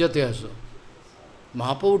parimijyate aso.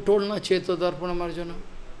 Mahaprabhu told, na, cheto darpana marjanam.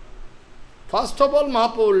 First of all,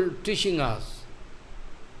 Mahaprabhu teaching us,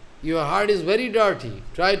 your heart is very dirty,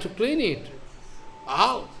 try to clean it.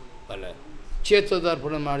 How? Cheto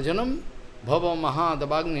darpana marjanam, bhava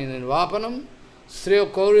mahadabagni nirvapanam,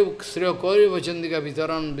 sreyo kauri vachandika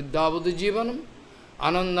vitaran vidyavadu jivanam,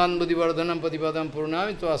 anandan buddhivardhanam patipadam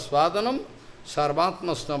purnavitva svadanam,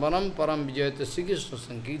 sarvatma snavanam param vijayate Sri Krishna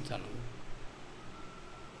Sankirtanam.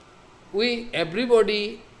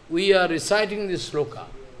 Everybody, we are reciting this shloka,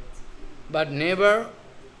 but never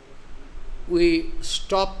we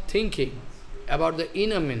stop thinking about the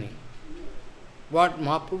inner meaning, what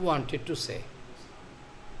Mahaprabhu wanted to say.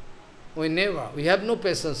 We have no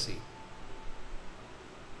patience.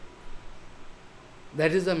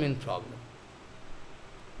 That is the main problem.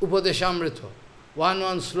 Upadeshamrita, one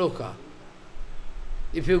shloka.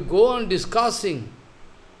 If you go on discussing,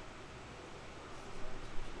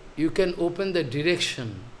 you can open the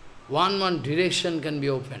direction. One direction can be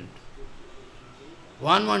opened.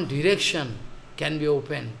 One direction can be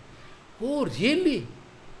opened. Oh, really?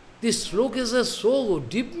 This sloka has a so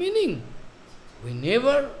deep meaning. We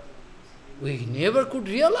never could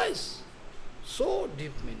realize. So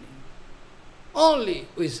deep meaning. Only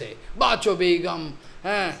we say, Bacho Begam,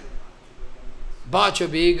 Bacha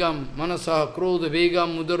Begam, Manasa, Krodha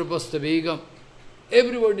Begam, Mudarpasta Begam.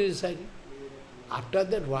 Everybody is reciting. After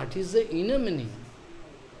that, what is the inner meaning?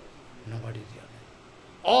 Nobody realizes.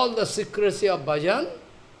 All the secrecy of bhajan,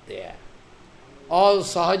 there. All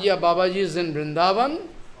Sahaja Babajis in Vrindavan,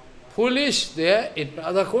 foolish there in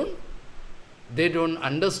Radhakund, they don't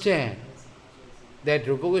understand that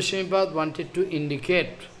Rupa Goswami Pad wanted to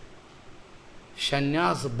indicate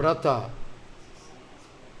Sannyas Brata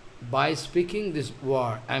by speaking this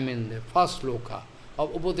word, I mean the first sloka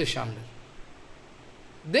of Upadeshamrita.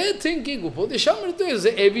 They are thinking Upadeshamrita is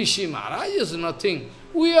a ABC Maharaj, is nothing.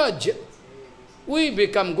 We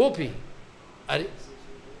become gopi.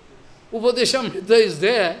 Upadeshamrita is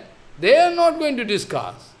there, they are not going to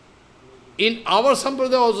discuss. In our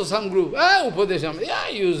sampradaya also some group,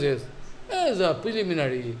 Upadeshamrita, use this. As a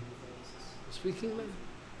preliminary. Speaking like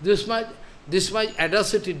this much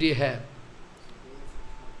audacity they have.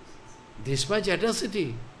 This much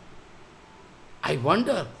audacity. I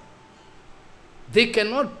wonder. They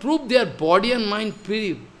cannot prove their body and mind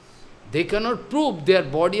pure. They cannot prove their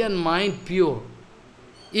body and mind pure.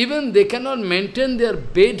 Even they cannot maintain their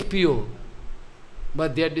bed pure.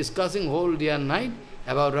 But they are discussing whole day and night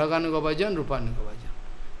about Raganuga Bhajan, Rupanuga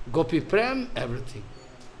Bhajan. Gopi Prem, everything.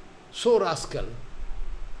 So rascal.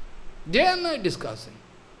 Day and night discussing.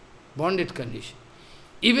 Bonded condition.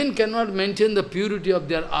 Even cannot maintain the purity of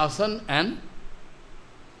their asana, and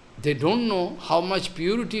they don't know how much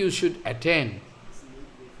purity you should attain.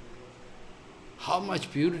 How much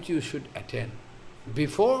purity you should attain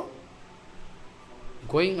before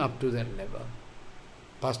going up to that level.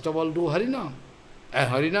 First of all, do HariNam. And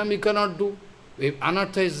HariNam you cannot do if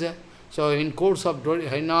anartha is there. So in course of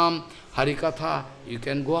HariNam, HariKatha, you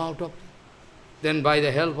can go out of. Then by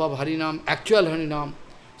the help of HariNam, actual HariNam,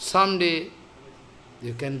 someday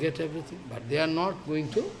you can get everything. But they are not going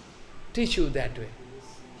to teach you that way.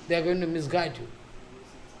 They are going to misguide you.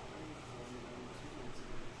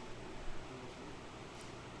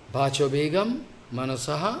 Vacho Begam,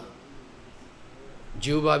 Manasaha,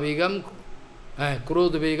 Jiva Begam,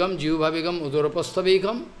 Krodha Begam, Jiva Begam, Udurapastha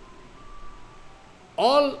Begam.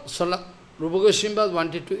 All Rupa Goswami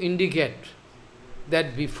wanted to indicate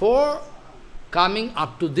that before coming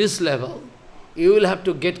up to this level, you will have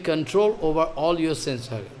to get control over all your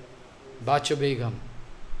sense organs. Vacha Begam,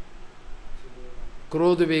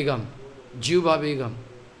 Krodha Begam, Jiva Begam,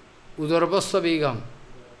 Udarapastha Begam,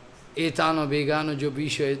 Etano Begano Jo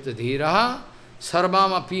Vishayata Dhiraha,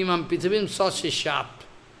 Sarvama Pimam Pitavim Sasishat.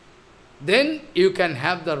 Then you can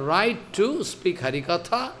have the right to speak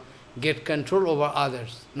HariKatha, get control over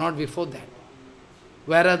others, not before that.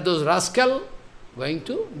 Whereas those rascals going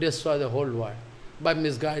to destroy the whole world by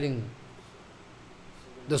misguiding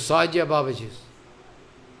the Sahajya Babajis.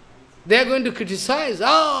 They are going to criticize,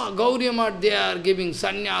 Gaudiya Math, they are giving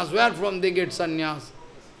sannyas, where from they get sannyas?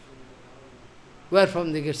 Where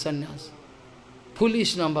from they get sannyas?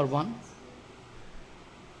 Foolish number one.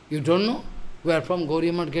 You don't know where from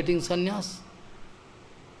Gaudiya Math getting sannyas?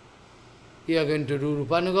 You are going to do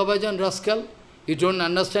Rupanuga Bhajan, rascal. You don't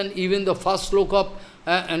understand even the first sloka of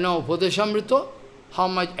Upadeshamrita, how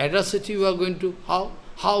much audacity you are going to,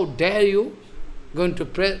 how dare you going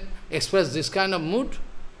to express this kind of mood?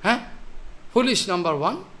 Foolish number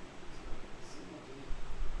one.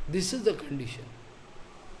 This is the condition.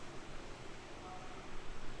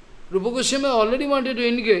 Rupa Goswami already wanted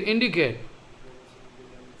to indicate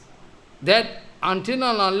that until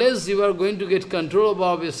and unless you are going to get control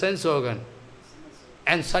over your sense organ,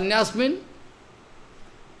 and sannyas mean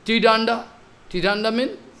Tidanda. Tidanda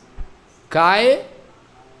mean Kaya,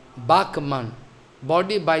 Bak, Man.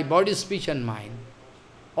 Body, by body, speech and mind.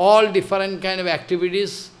 All different kind of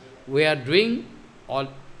activities we are doing, all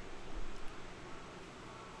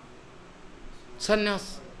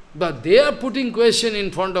sannyas. But they are putting question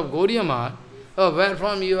in front of Gaudiya Math, where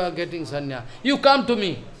from you are getting sannyas? You come to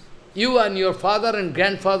me. You and your father and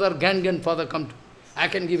grandfather, grandfather come to me. I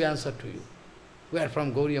can give answer to you. Where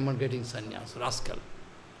from Gaudiya Math getting sannyas, rascal?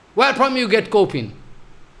 Where from you get kopin?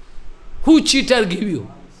 Who cheater give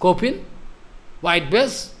you? Kopin? White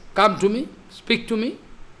base? Come to me, speak to me.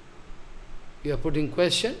 You are putting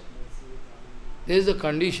question. There is a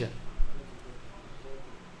condition.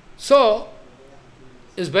 So,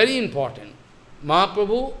 it's very important.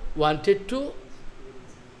 Mahaprabhu wanted to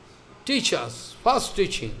teach us, first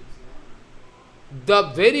teaching. The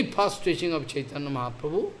very first teaching of Chaitanya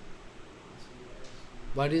Mahaprabhu.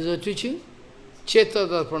 What is the teaching? Cheto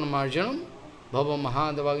darpana marjanam, bhava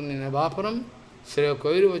mahadavagni navaparam, sreya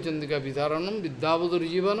koiru vachandika vitaranam, viddhavadur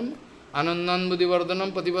jivanam, anandan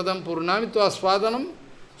buddhivardhanam, patipadam purnamitu asvadanam,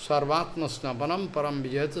 sarvatma snapanam, param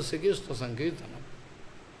vijayata sikista sankirtanam.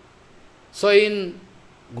 So in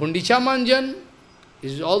Gundicha Marjan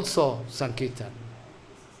is also Sankirtan.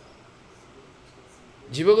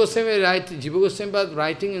 Jiva Goswami was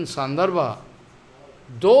writing in Sandarbha,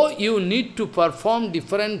 though you need to perform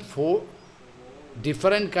different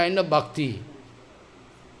kind of bhakti,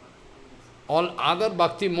 all other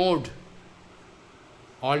bhakti mode,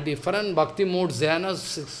 all different bhakti modes, there are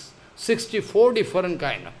 64 different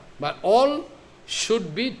kind of, but all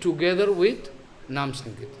should be together with Nam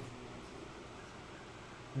Sankirtan.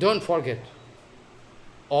 Don't forget,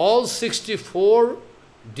 all 64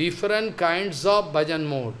 different kinds of bhajan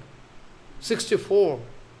mode, 64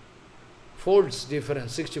 folds different,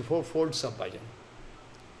 64 folds of bhajan.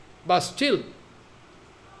 But still,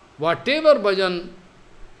 whatever bhajan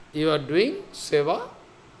you are doing, seva,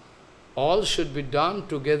 all should be done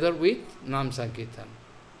together with Nam Sankirtan.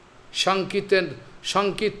 Sankirtane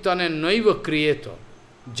naiva kriyeto.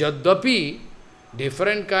 Jaddapi,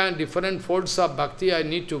 different folds of bhakti I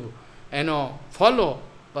need to follow,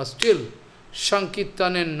 but still,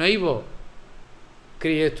 Sankirtane naiva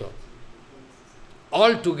kriyeto.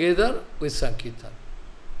 All together with Sankirtan.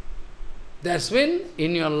 That's when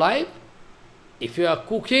in your life, if you are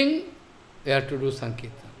cooking, you have to do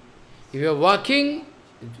Sankirtan. If you are walking,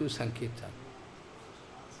 you do Sankirtan.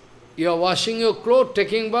 You are washing your clothes,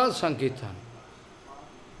 taking bath, Sankirtan.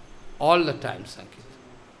 All the time Sankirtan.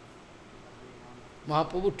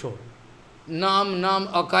 Mahaprabhu told, Nam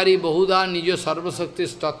akari bahuda nijo sarvasakti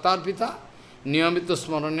tattarpita niyamita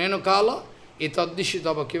smaranena kala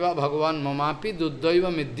Etadishitava kiva bhagavan mamapi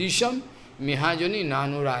duddaiva middisham mihajani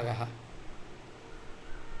nanuragaha.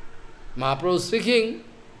 Mahaprabhu speaking,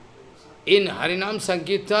 in HariNam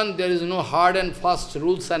Sankirtan there is no hard and fast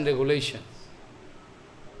rules and regulations.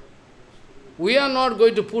 We are not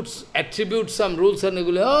going to attribute some rules and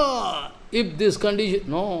regulations. Oh, if this condition,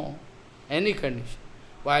 no, any condition.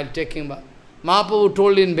 While taking bath, Mahaprabhu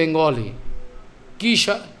told in Bengali, ki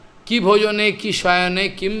bhojane, ki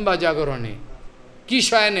shayane, kimba jagarane. Ki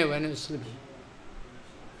shayane, when you sleep.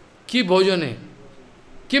 Ki bhojane,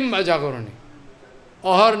 kimba jagarane.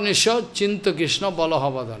 Ahar nisha chinta krishna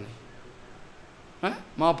balahavadane.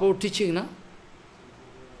 Mahaprabhu teaching, na?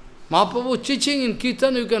 Mahaprabhu teaching in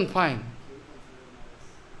Kirtan you can find.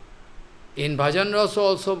 In Bhajan Rasa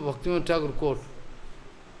also Bhaktivinoda Thakur quote,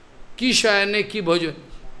 Ki shayane, ki bhojane.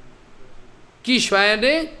 Ki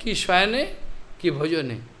shayane, ki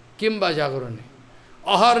bhojane. Kimba jagarane.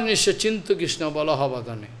 Ahar nisha chinta krishna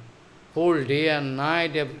balahavadane. Whole day and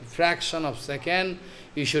night, every fraction of second,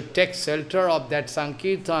 you should take shelter of that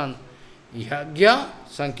Sankirtan, Yagya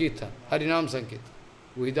Sankirtan, HariNam Sankirtan,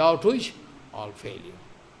 without which, all failure.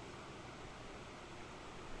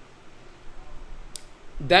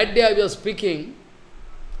 That day I was speaking,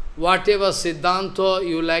 whatever Siddhanta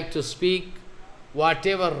you like to speak,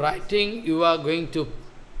 whatever writing you are going to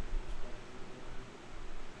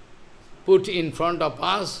put in front of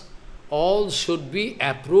us, all should be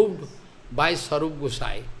approved by Sarup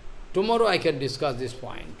Gosai. Tomorrow I can discuss this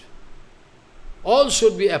point. All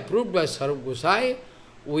should be approved by Sarup Gosai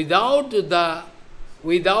without the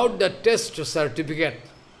test certificate.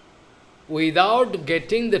 Without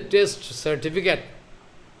getting the test certificate.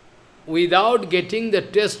 Without getting the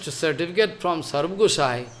test certificate from Sarup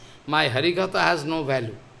Gosai, my HariKatha has no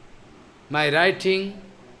value. My writing,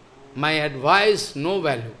 my advice, no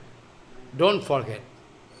value. Don't forget.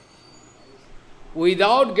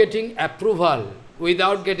 Without getting approval,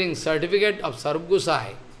 without getting certificate of Sarup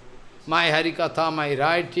Gosai, my HariKatha, my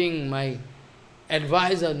writing, my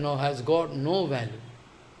advice has got no value.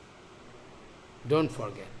 Don't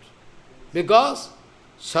forget. Because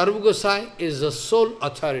Sarup Gosai is the sole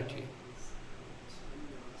authority.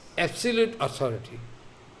 Absolute authority.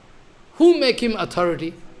 Who make him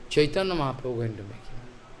authority? Chaitanya Mahaprabhu going to make him.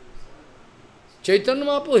 Chaitanya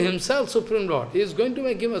Mahaprabhu himself, Supreme Lord, he is going to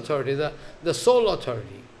make him authority, the sole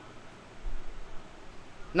authority.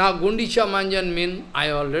 Now Gundicha Marjan means, I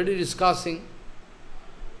already discussing.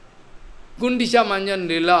 Gundicha Marjan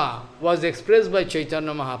Lila was expressed by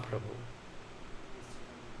Chaitanya Mahaprabhu.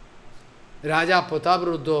 Raja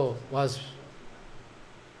Prataparudra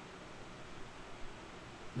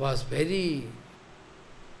was very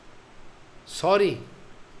sorry.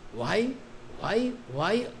 Why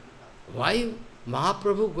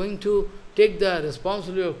Mahaprabhu going to take the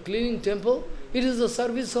responsibility of cleaning temple? It is the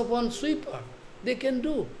service of one sweeper. They can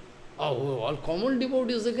do. Oh, all common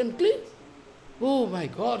devotees, they can clean. Oh my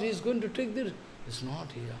God, he is going to take this. It's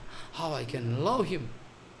not here. How I can allow him?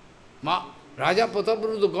 Raja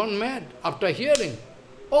Prataparudra gone mad after hearing.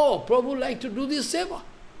 Oh, Prabhu like to do this seva.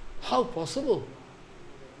 How possible?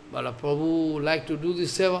 But Prabhu like to do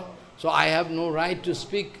this seva, so I have no right to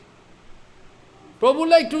speak. Prabhu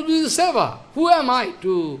like to do this seva. Who am I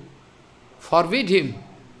to forbid him?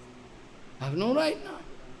 I have no right now.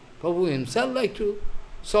 Prabhu himself like to.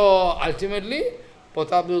 So ultimately,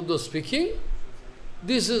 Prataparudra speaking,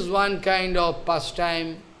 this is one kind of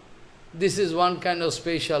pastime, this is one kind of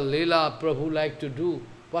special lila Prabhu like to do.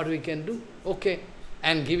 What we can do? Okay.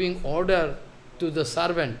 And giving order to the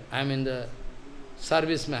servant, I mean the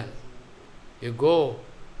serviceman. You go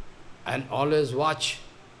and always watch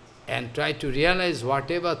and try to realize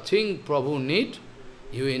whatever thing Prabhu need,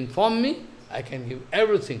 you inform me, I can give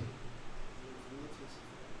everything.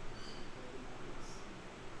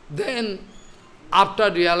 Then,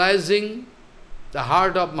 after realizing the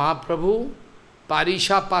heart of Mahaprabhu,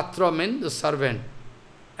 Parisha Patra means the servant,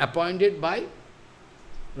 appointed by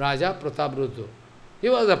Raja Prataparudra. He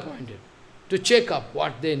was appointed to check up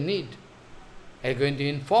what they need. They are going to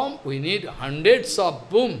inform, we need hundreds of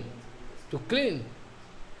boom to clean.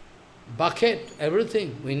 Bucket,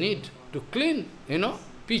 everything we need to clean,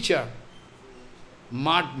 pitcher,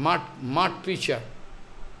 mud pitcher.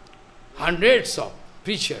 Hundreds of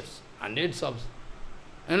pitchers, hundreds of,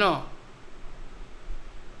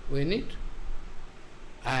 we need.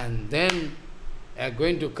 And then they are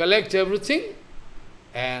going to collect everything,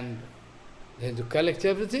 and then to collect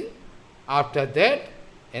everything. After that,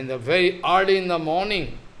 in the very early in the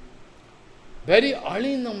morning,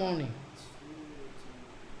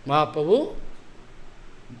 Mahaprabhu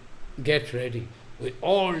get ready. With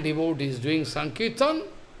all devotees doing Sankirtan,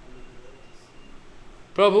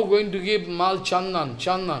 Prabhu going to give mal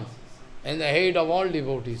chandan, in the head of all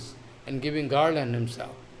devotees, and giving garland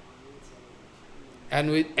himself. And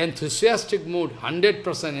with enthusiastic mood,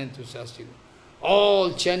 100% enthusiastic,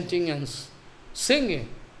 all chanting and singing.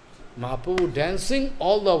 Mahaprabhu dancing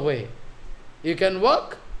all the way. You can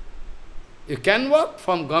walk. You can walk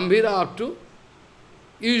from Gambhira up to,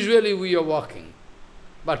 usually we are walking.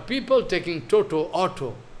 But people taking toto,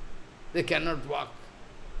 auto, they cannot walk.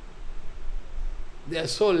 They are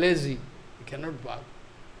so lazy, they cannot walk.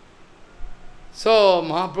 So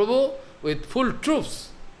Mahaprabhu, with full troops,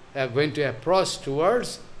 are going to approach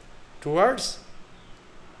towards that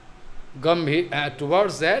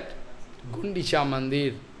Gundicha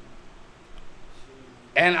Mandir.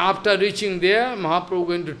 And after reaching there, Mahaprabhu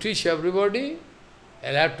going to teach everybody,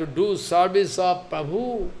 I'll have to do service of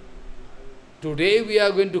Prabhu. Today we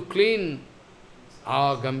are going to clean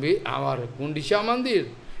our Gundicha Mandir,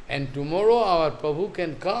 and tomorrow our Prabhu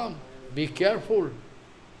can come. Be careful.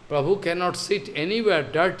 Prabhu cannot sit anywhere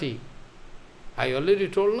dirty. I already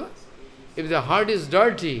told you, if the heart is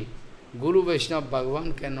dirty, Guru Vaishnava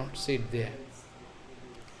Bhagavan cannot sit there.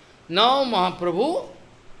 Now Mahaprabhu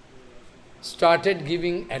started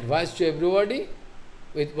giving advice to everybody,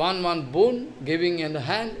 with one boon, giving in the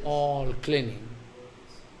hand, all cleaning.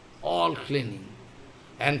 All cleaning.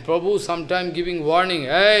 And Prabhu sometime giving warning,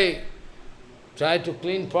 hey, try to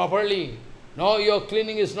clean properly. No, your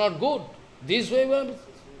cleaning is not good. This way,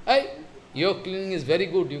 hey, your cleaning is very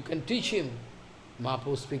good, you can teach him.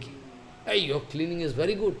 Mahaprabhu speaking, hey, your cleaning is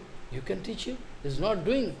very good, you can teach him. He is not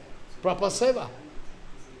doing proper seva.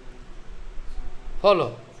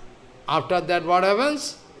 Follow. After that, what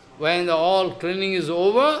happens? When the all cleaning is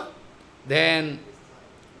over, then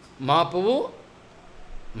Mahaprabhu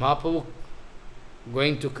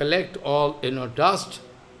going to collect all, dust.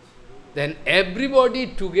 Then everybody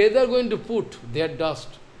together going to put their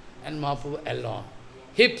dust, and Mahaprabhu alone.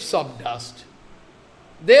 Heaps of dust.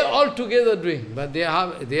 They are all together doing, but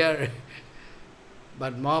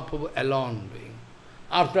but Mahaprabhu alone doing.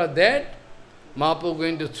 After that, Mahaprabhu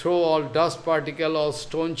going to throw all dust particle, all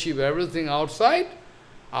stone chip, everything outside.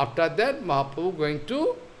 After that, Mahaprabhu going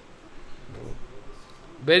to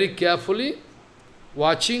very carefully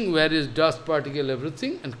watching where is dust particle,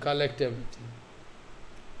 everything, and collect everything.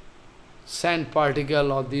 Sand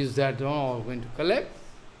particle or this, that, all going to collect.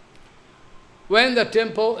 When the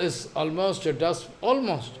temple is almost dust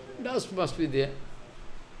must be there.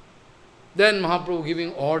 Then Mahaprabhu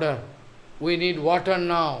giving order, we need water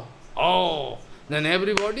now. Oh, then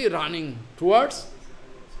everybody running towards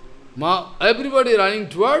Indodumna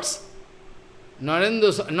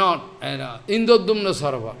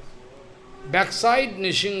Sarovar. Backside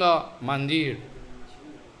Nishinga Mandir.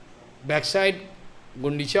 Backside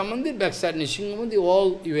Gundicha Mandir, backside Nishinga Mandir,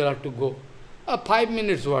 all you will have to go. 5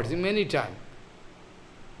 minutes worth, many time.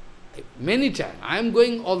 Many time. I am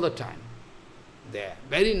going all the time. There.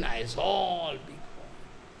 Very nice, all big.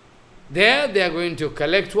 There they are going to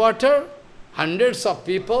collect water. Hundreds of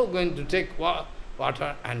people going to take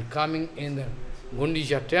water and coming in the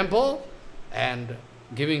Gundicha temple and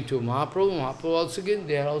giving to Mahaprabhu. Mahaprabhu also again,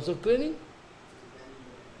 they are also cleaning.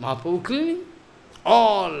 Mahaprabhu cleaning.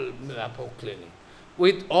 All Mahaprabhu cleaning.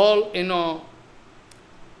 With all,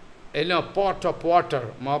 pot of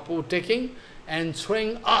water, Mahaprabhu taking and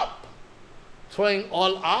throwing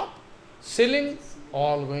all up, ceiling,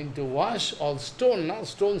 all going to wash, all stone,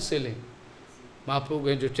 stone ceiling. Mahaprabhu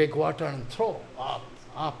going to take water and throw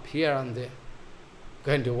up, here and there.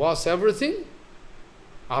 Going to wash everything.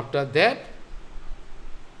 After that,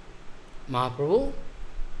 Mahaprabhu,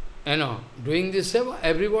 doing this seva,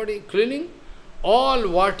 everybody cleaning, all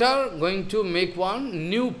water going to make one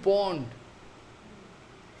new pond.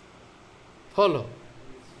 Follow.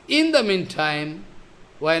 In the meantime,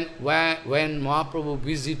 when Mahaprabhu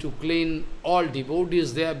busy to clean, all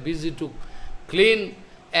devotees, they are busy to clean,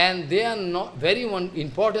 and they are not, very one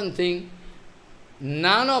important thing,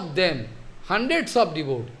 none of them, hundreds of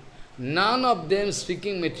devotees, none of them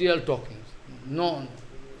speaking material talking. No.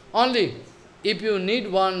 Only, if you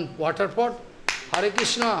need one water pot, Hare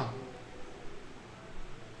Krishna.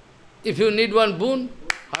 If you need one boon,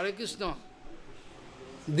 Hare Krishna.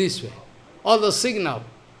 This way. Or the signal.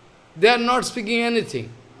 They are not speaking anything.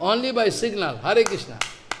 Only by signal, Hare Krishna.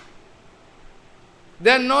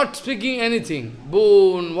 They are not speaking anything.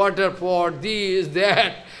 Boon, water pot, this,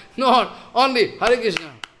 that. Not. Only Hare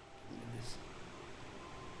Krishna.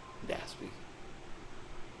 They are speaking.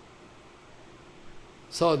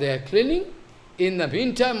 So they are cleaning. In the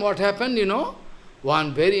meantime, what happened,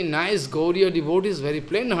 one very nice Gauriya devotee is very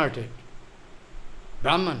plain-hearted.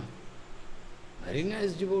 Brahman. Very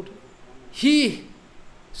nice devotee. He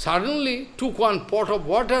suddenly took one pot of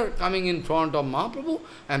water coming in front of Mahaprabhu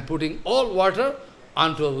and putting all water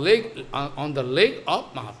onto a leg, on the leg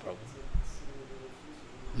of Mahaprabhu.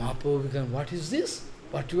 Mahaprabhu became, what is this?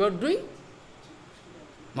 What you are doing?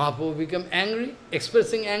 Mahaprabhu became angry,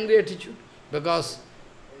 expressing angry attitude, because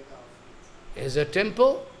as a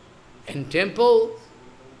temple, in temple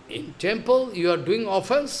you are doing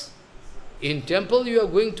offense. In temple you are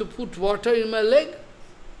going to put water in my leg.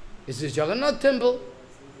 This is Jagannath temple.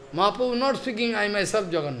 Mahaprabhu not speaking, I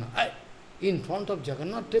myself Jagannath. In front of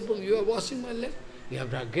Jagannath temple you are washing my leg. You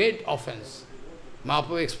have a great offense.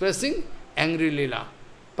 Mahaprabhu expressing angry lila,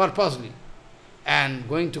 purposely. And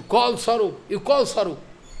going to call Sarup. You call Sarup.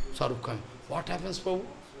 Sarup coming. What happens, Prabhu?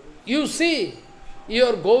 You see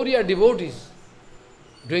your Gauriya devotees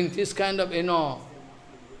doing this kind of,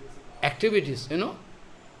 activities,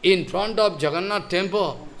 In front of Jagannath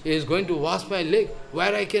temple, he is going to wash my leg.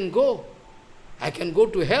 Where I can go? I can go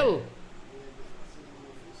to hell.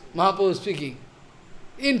 Mahaprabhu speaking.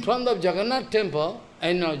 In front of Jagannath temple,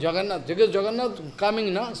 Jagannath, because Jagannath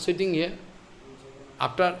coming now, sitting here.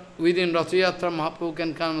 After, within Ratha Yatra, Mahaprabhu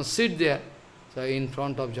can come and sit there. So in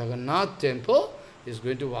front of Jagannath temple, he is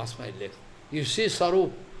going to wash my leg. You see,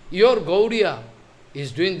 Sarup, your Gauriya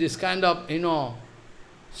is doing this kind of,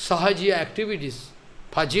 sahajiya activities,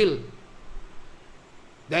 fajil.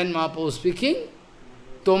 Then Mahaprabhu speaking,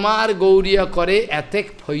 Tomar Gauriya kore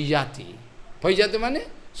atek phaijati. Phaijati means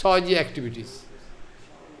sahajiya activities.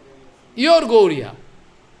 Your Gauriya.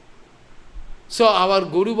 So our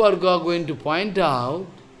Guru Varga going to point out,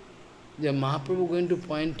 the Mahaprabhu going to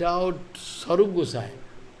point out Sarup Gosai,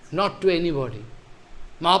 not to anybody.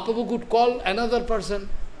 Mahaprabhu could call another person.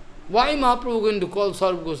 Why Mahaprabhu going to call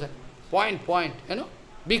Sarup Gosai? Point,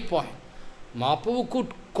 big point. Mahaprabhu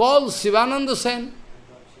could call Sivananda Sen.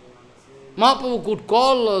 Mahaprabhu could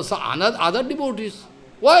call other devotees.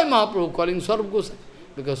 Why Mahaprabhu calling Sarup Gosai?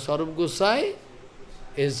 Because Sarup Gosai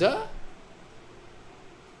is a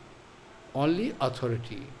only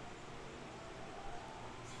authority.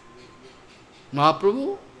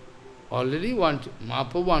 Mahaprabhu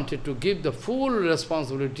wanted to give the full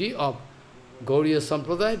responsibility of Gauriya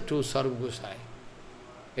Sampradaya to Sarup Gosai.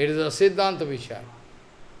 It is a Siddhanta Vishaya.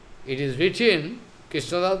 It is written,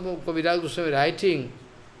 Krishnadas Kaviraj Goswami writing,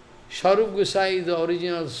 Sarup Gosai is the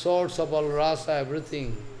original source of all rasa,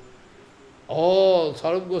 everything. All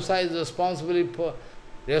Sarup Gosai is responsibility for,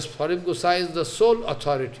 Sarup Gosai is the sole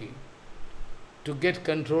authority to get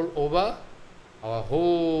control over our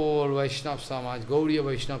whole Vaishnava Samaj, Gauriya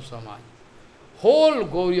Vaishnava Samaj. Whole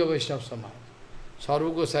Gauriya Vaishnava Samaj.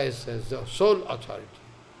 Sarup Gosai is the sole authority.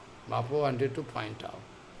 Mahaprabhu wanted to point out.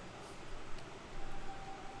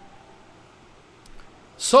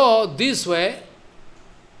 So, this way,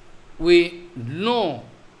 we know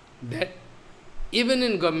that even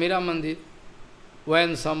in Gambhira Mandir,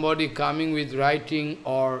 when somebody coming with writing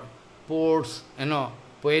or poets,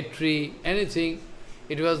 poetry, anything,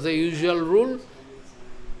 it was the usual rule.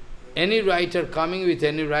 Any writer coming with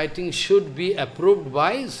any writing should be approved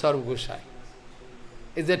by Sarup Gosai.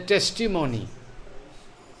 It's a testimony.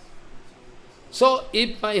 So,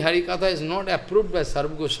 if my HariKatha is not approved by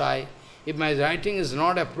Sarup Gosai, if my writing is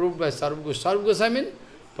not approved by Sarup Gosai means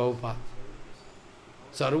Prabhupada.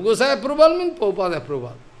 Sarup Gosai approval means Prabhupada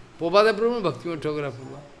approval. Prabhupada approval means Bhaktivinoda Thakur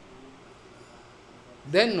approval.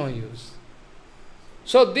 Then no use.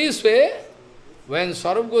 So this way, when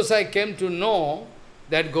Sarup Gosai came to know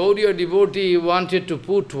that Gauriya devotee wanted to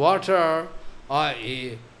put water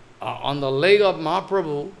on the leg of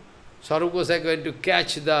Mahaprabhu, Sarup Gosai going to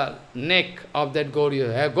catch the neck of that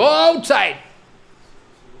Gauriya. Hey, go outside!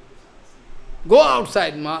 Go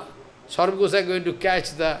outside, Sarup Gosai going to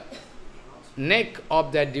catch the neck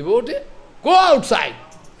of that devotee. Go outside!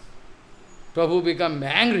 Prabhu become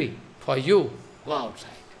angry for you. Go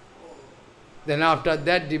outside. Then after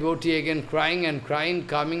that, devotee again crying and crying,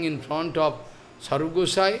 coming in front of Sarup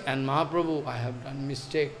Gosai and Mahaprabhu, I have done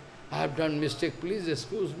mistake. I have done mistake. Please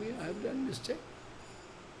excuse me. I have done mistake.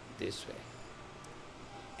 This way.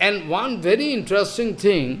 And one very interesting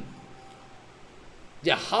thing,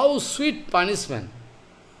 how sweet punishment.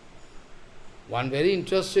 One very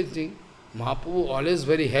interesting thing, Mahaprabhu always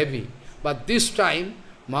very heavy. But this time,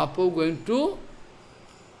 Mahaprabhu going to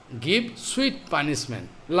give sweet punishment.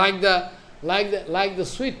 Like the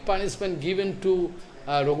sweet punishment given to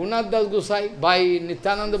Raghunath Das Gosai by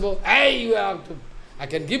Nityananda Bhava. Hey, you have to, I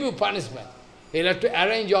can give you punishment. He'll have to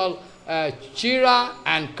arrange all chira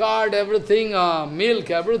and curd, everything, milk,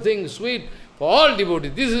 everything, sweet, for all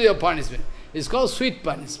devotees. This is your punishment. It's called sweet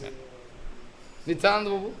punishment. Nityananda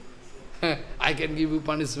Bhava, I can give you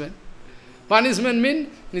punishment. Punishment means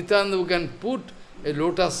Nityananda Bhava can put a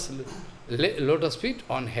lotus feet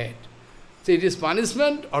on head. So it is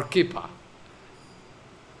punishment or kippa.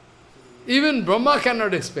 Even Brahma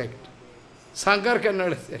cannot expect. Shankar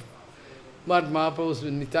cannot expect. But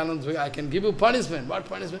Mahaprabhu, Nityananda, I can give you punishment. What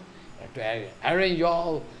punishment? You have to arrange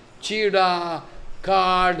all chida,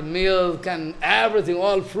 curd, milk, and everything,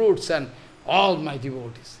 all fruits, and all my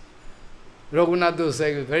devotees. Raghunath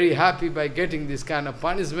Gosai was very happy by getting this kind of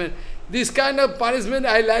punishment. This kind of punishment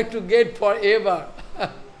I like to get forever.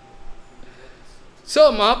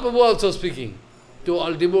 So Mahaprabhu also speaking to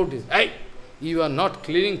all devotees, hey, you are not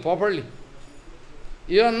cleaning properly.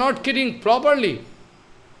 You are not cleaning properly.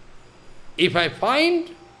 If I find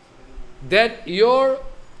that your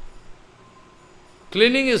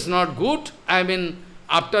cleaning is not good, I mean,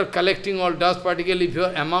 after collecting all dust particle, if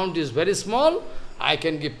your amount is very small, I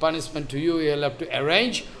can give punishment to you. You will have to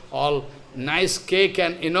arrange all nice cake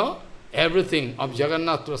and, everything of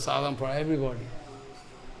Jagannath Prasadam for everybody.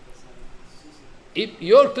 If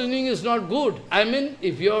your cleaning is not good, I mean,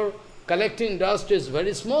 if your collecting dust is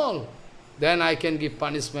very small, then I can give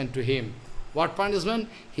punishment to him. What punishment?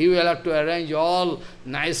 He will have to arrange all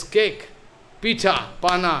nice cake, pita,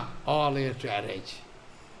 pana, all he has to arrange.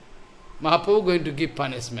 Mahaprabhu going to give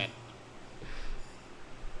punishment.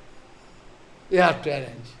 You have to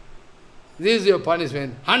arrange. This is your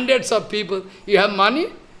punishment. Hundreds of people, you have money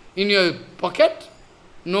in your pocket,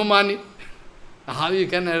 no money. How you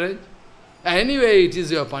can arrange? Anyway, it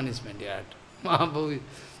is your punishment.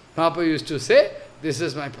 Mahaprabhu used to say, this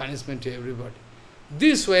is my punishment to everybody.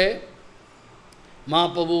 This way,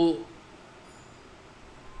 Mahaprabhu,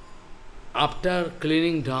 after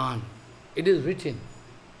cleaning done, it is written.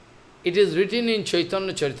 It is written in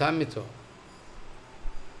Chaitanya Charitamrita.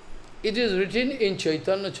 It is written in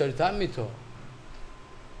Chaitanya Charitamrita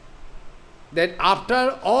that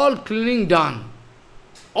after all cleaning done,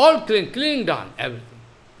 cleaning done, everything,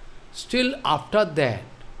 still after that,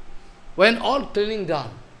 when all cleaning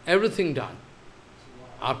done, everything done,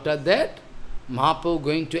 after that, Mahaprabhu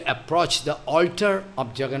going to approach the altar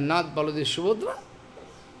of Jagannath Baladev Subhadra,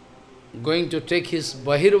 going to take his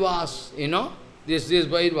Bahirvas, this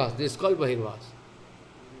Bahirvas, this is called Bahirvas.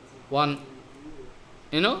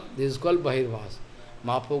 This is called Bahirvas.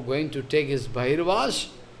 Mahaprabhu going to take his Bahirvas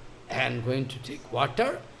and going to take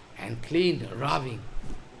water and clean, rubbing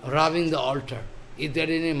the altar. If there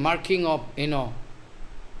is any marking of,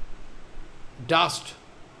 dust,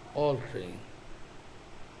 all clean.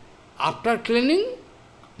 After cleaning,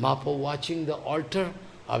 Mahaprabhu watching the altar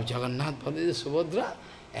of Jagannath Baladev Subhadra,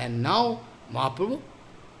 and now Mahaprabhu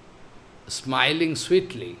smiling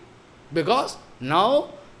sweetly, because now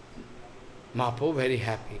Mahaprabhu very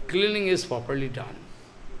happy. Cleaning is properly done.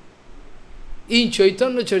 In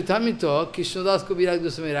Chaitanya Charitamrita, Krishnadas Kaviraj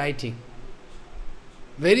Goswami writing,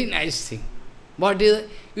 very nice thing. What is it?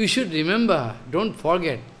 You should remember, don't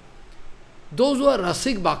forget, those who are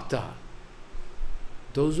Rasik Bhakta,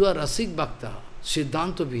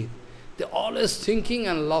 Siddhantavid, they always thinking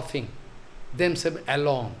and laughing themselves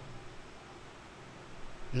alone.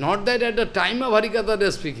 Not that at the time of HariKatha they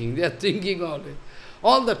are speaking, they are thinking always.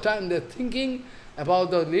 All the time they are thinking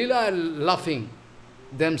about the Leela and laughing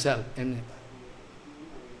themselves.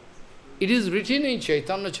 It is written in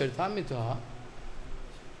Chaitanya Charitamrita,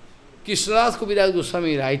 Krishnadas Kaviraj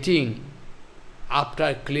Goswami writing,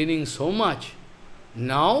 after cleaning so much,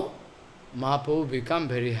 now Mahaprabhu become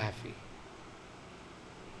very happy.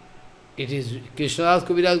 It is Krishnadas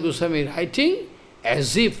Kaviraj Goswami writing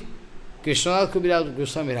as if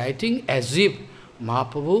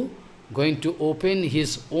Mahaprabhu going to open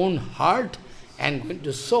his own heart and going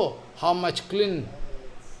to show how much clean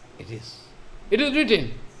it is. It is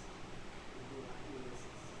written.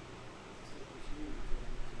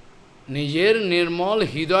 Nijer nirmal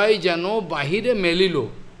hidai jano bahire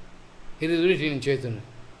melilo. It is written in Chaitanya.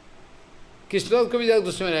 Krishnadas Kaviraj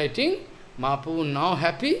Goswami writing, Mahaprabhu now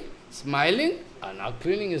happy, smiling, and now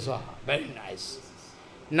cleaning his heart. Very nice.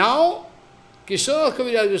 Now, Krishnadas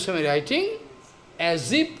Kaviraj Goswami writing,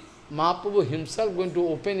 as if Mahaprabhu himself going to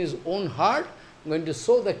open his own heart, going to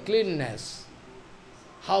show the cleanness,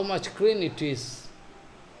 how much clean it is.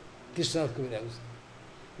 Krishnadas Kaviraj Goswami.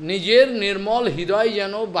 Nijer nirmal hidai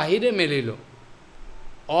jano bahire melilo.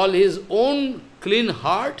 All his own clean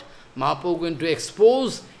heart, Mahaprabhu going to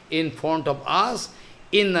expose in front of us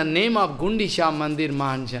in the name of Gundicha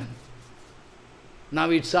Marjan. Now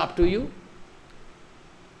it's up to you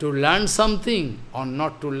to learn something or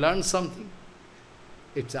not to learn something.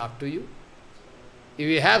 It's up to you. If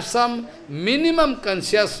you have some minimum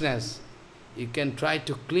consciousness, you can try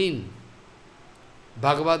to clean.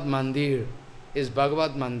 Bhagavad Mandir is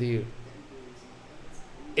Bhagavad Mandir.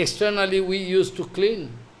 externally we used to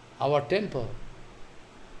clean our temple.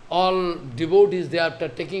 All devotees, they after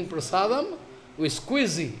taking prasadam, we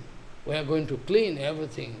squeeze it. We are going to clean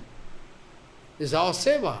everything. This is our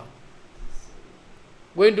seva.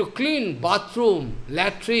 Going to clean bathroom,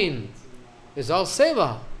 latrine. This is our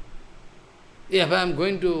seva. If I am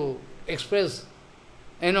going to express,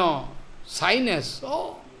 shyness,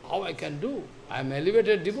 oh, how I can do? I am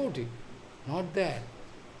elevated devotee. Not that.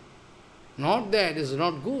 Not that is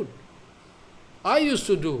not good. I used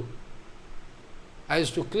to do. I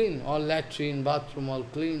used to clean all latrine, bathroom, all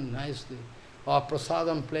clean nicely. Or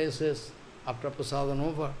prasadam places, after prasadam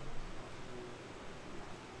over.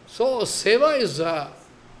 So seva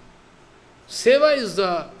is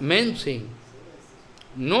the main thing.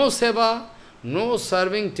 No seva, no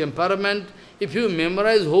serving temperament. If you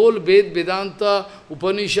memorize whole Ved, Vedanta,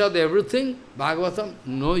 Upanishad, everything, Bhagavatam,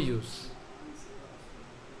 no use.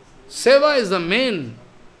 Seva is the main.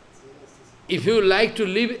 If you like to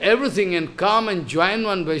leave everything and come and join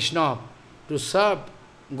one Vaishnava to serve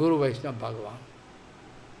Guru Vaishnava Bhagavan,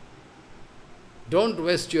 don't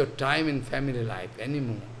waste your time in family life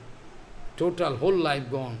anymore. Total, whole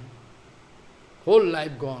life gone. Whole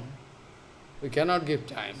life gone. We cannot give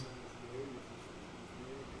time.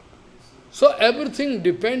 So everything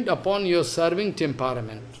depends upon your serving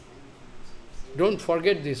temperament. Don't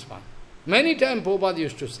forget this one. Many times Prabhupada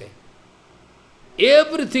used to say,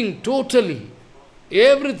 everything, totally,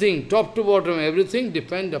 everything, top to bottom, everything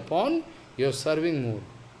depends upon your serving mood.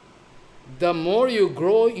 The more you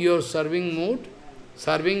grow your serving mood,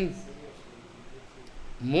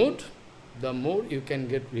 the more you can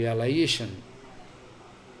get realization.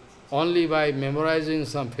 Only by memorizing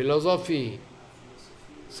some philosophy,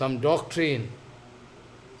 some doctrine,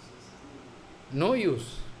 no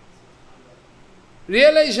use.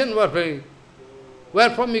 Realization,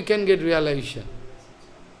 wherefrom you can get realization?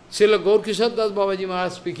 Srila Gaurkishore Das Babaji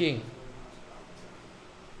Maharaj speaking.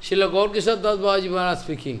 Srila Gaurkishore Das Babaji Maharaj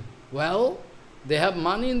speaking. Well, they have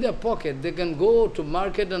money in their pocket. They can go to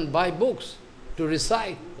market and buy books to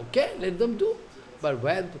recite. Okay, let them do. But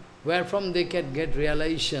wherefrom they can get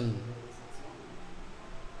realization?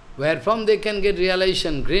 Wherefrom they can get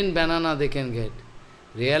realization? Green banana they can get.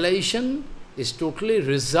 Realization is totally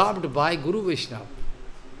reserved by Guru Vaishnava.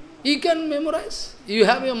 You can memorize. You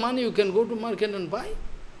have your money, you can go to market and buy.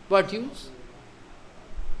 What use?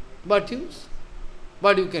 What use?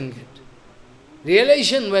 What you can get?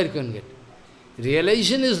 Realization, where you can get?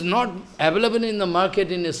 Realization is not available in the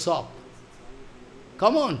market in a shop.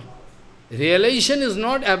 Come on. Realization is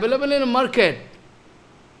not available in a market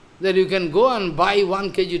that you can go and buy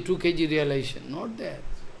 1 kg, 2 kg realization. Not there.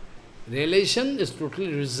 Realization is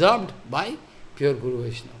totally reserved by pure Guru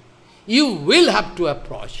Vaishnava. You will have to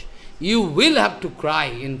approach. You will have to cry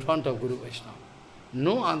in front of Guru Vaishnava.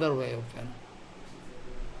 No other way of it.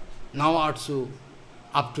 Now also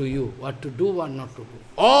up to you, what to do, what not to do.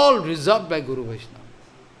 All reserved by Guru Vaishnava.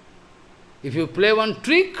 If you play one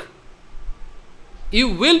trick,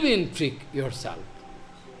 you will be in trick yourself.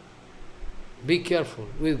 Be careful.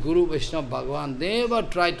 With Guru Vaishnava Bhagavan, never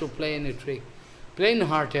try to play any trick.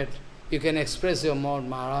 Plain-hearted, you can express your mouth,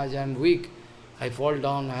 Maharaj, I am weak, I fall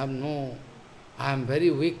down, I am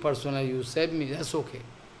very weak person, you save me, that's okay.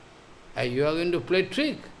 You are going to play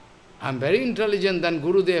trick. I am very intelligent than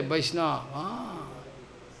Gurudev, Vaishnava.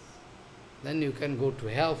 Then you can go to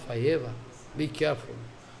hell forever. Be careful.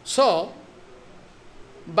 So,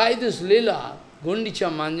 by this lila,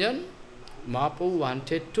 Gundicha Marjan, Mahaprabhu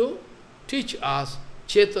wanted to teach us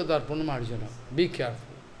cheto, darpana, marjanam. Be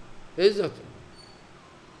careful. This is the thing.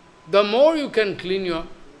 The more you can clean your,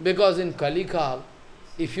 because in Kali-kal,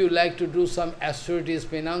 if you like to do some austerities,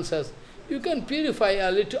 penances, you can purify a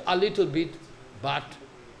little bit, but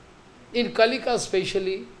in Kali-kal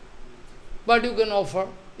especially, but you can offer,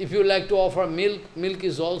 if you like to offer milk, milk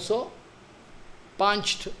is also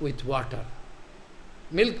punched with water.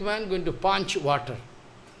 Milkman going to punch water.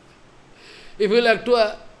 If you like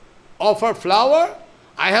to offer flour,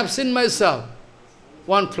 I have seen myself.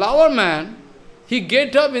 One flower man, he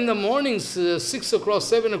get up in the morning, 6 o'clock,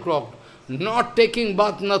 7 o'clock, not taking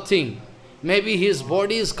bath, nothing. Maybe his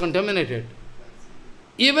body is contaminated.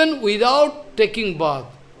 Even without taking bath,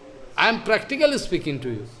 I am practically speaking to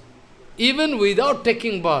you. Even without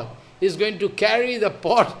taking bath, he is going to carry the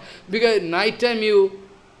pot, because night time you,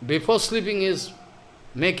 before sleeping, is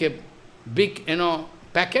make a big,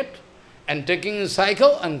 packet, and taking a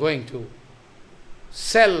cycle and going to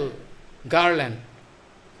sell garland.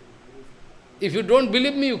 If you don't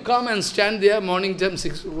believe me, you come and stand there, morning time,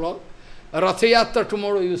 6 o'clock. Rathayatra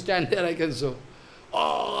tomorrow, you stand there, I can show.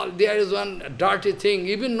 Oh, there is one dirty thing,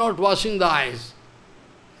 even not washing the eyes.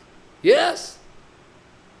 Yes.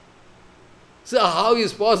 So how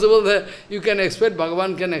is possible that you can expect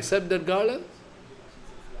Bhagavan can accept that garland?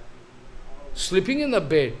 Sleeping in the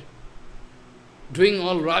bed, doing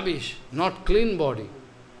all rubbish, not clean body,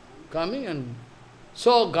 coming and...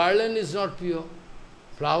 So garland is not pure,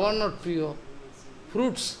 flower not pure,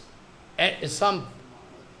 fruits, some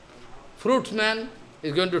fruit man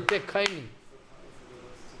is going to take kindly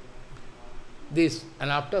this, and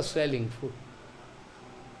after selling food.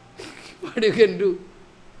 What you can do?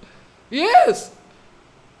 Yes!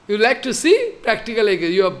 You like to see?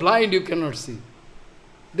 Practically, you are blind, you cannot see.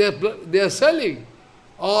 They are selling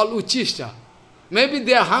all uchishta. Maybe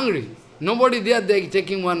they are hungry. Nobody there, they are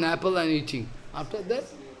taking one apple and eating. After that,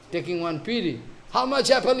 taking one piri. How much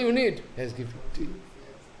apple you need? Has given to you.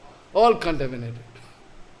 All contaminated.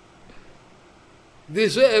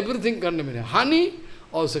 This way, everything contaminated. Honey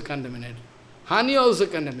also contaminated. Honey also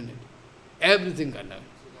contaminated. Everything contaminated.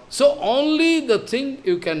 So only the thing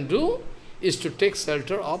you can do is to take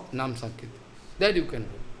shelter of Nam Sankirtan. That you can do.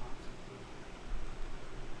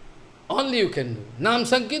 Only you can do. Nam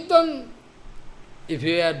Sankirtan, if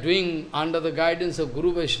you are doing under the guidance of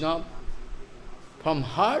Guru Vaishnava, from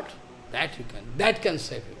heart, that you can. That can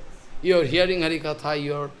save you. You are hearing HariKatha,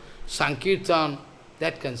 your Sankirtan,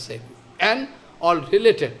 that can save you. And all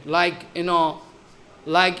related,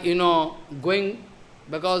 going,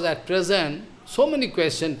 because at present, so many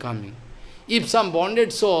questions coming. If some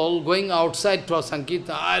bonded soul going outside for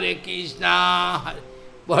Sankirtan, Hare Krishna,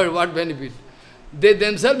 what benefit? They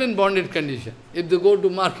themselves in bonded condition. If they go to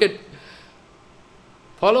market,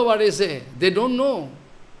 follow what I say, they don't know.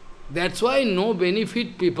 That's why no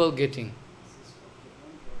benefit people getting.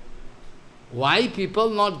 Why people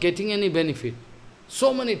not getting any benefit?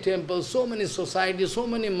 So many temples, so many societies, so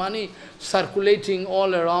many money circulating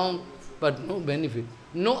all around, but no benefit,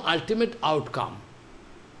 no ultimate outcome.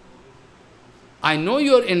 I know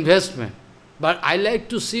your investment, but I like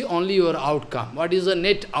to see only your outcome. What is the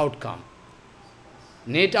net outcome?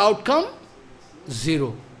 Net outcome?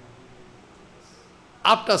 Zero.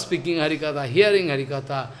 After speaking HariKatha, hearing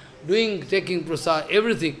HariKatha, taking prasad,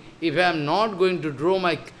 everything, if I am not going to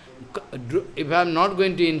if I am not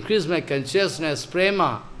going to increase my consciousness,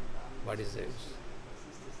 prema, what is the use?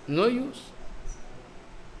 No use.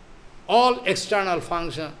 All external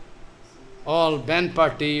function, all band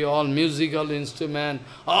party, all musical instrument,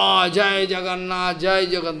 Jai Jagannath, Jai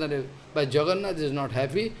Jagannath. But Jagannath is not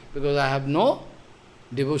happy because I have no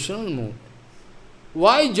devotional mood.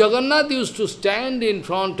 Why Jagannath used to stand in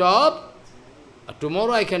front of,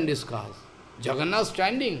 tomorrow I can discuss, Jagannath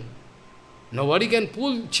standing. Nobody can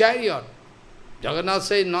pull chariot. Jagannath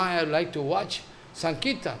says, no, I would like to watch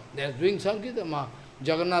Sankirtan. They are doing Sankirtan.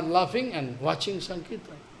 Jagannath laughing and watching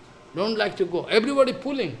Sankirtan. Don't like to go. Everybody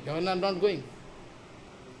pulling. Jagannath not going.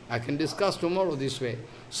 I can discuss tomorrow this way.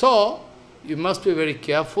 So, you must be very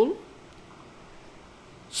careful.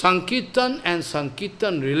 Sankirtan and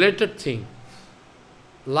Sankirtan related thing,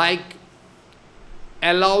 like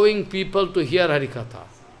allowing people to hear HariKatha.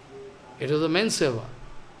 It is a main seva.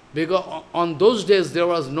 Because on those days there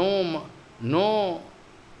was no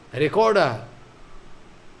recorder.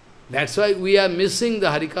 That's why we are missing the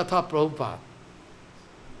HariKatha Prabhupada.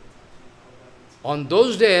 On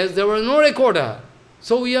those days there was no recorder,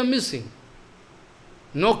 so we are missing.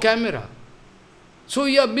 No camera. So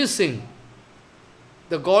we are missing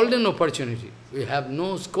the golden opportunity. We have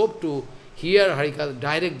no scope to hear HariKatha,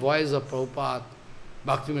 direct voice of Prabhupada,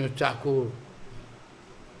 Bhaktivinoda Thakur.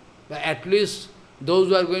 But at least those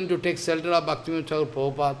who are going to take shelter of Bhaktivinoda Thakur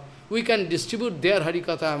Prabhupada, we can distribute their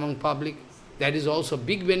HariKatha among public. That is also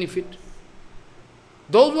big benefit.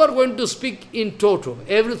 Those who are going to speak in toto,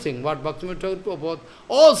 everything, what Bhaktivinoda Thakur Prabhupada,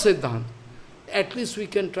 all Siddhanta, at least we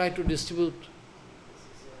can try to distribute.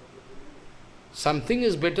 Something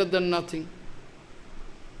is better than nothing.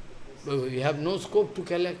 But we have no scope to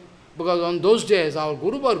collect. Because on those days, our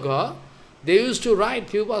Guru Varga, they used to write,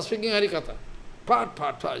 people are speaking HariKatha. Part,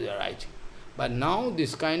 they are writing. But now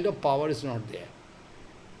this kind of power is not there.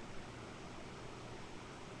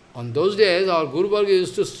 On those days, our Guru Varga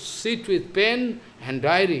used to sit with pen and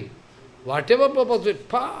diary. Whatever purpose with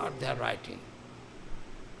part, they are writing.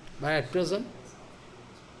 But at present,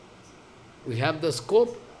 we have the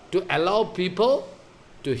scope to allow people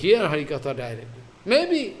to hear HariKatha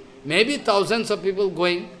directly. Maybe thousands of people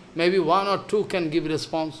going, maybe one or two can give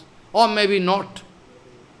response, or maybe not.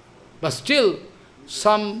 But still,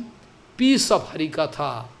 some piece of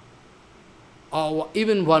HariKatha, or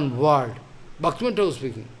even one word, Bhaktivinoda Thakur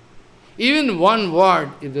speaking, even one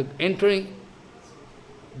word is entering,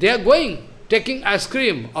 they are going, taking ice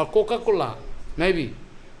cream or Coca-Cola, maybe.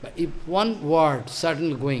 But if one word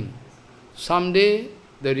suddenly going, someday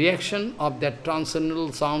the reaction of that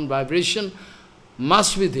transcendental sound vibration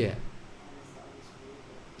must be there.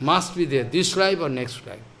 Must be there, this life or next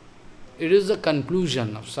life. It is the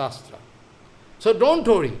conclusion of Shastra. So don't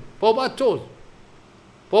worry. Prabhupada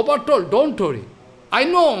told, don't worry. I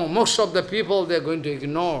know most of the people they are going to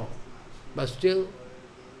ignore, but still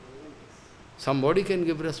somebody can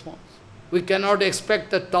give response. We cannot expect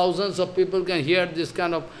that thousands of people can hear this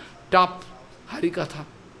kind of tough HariKatha.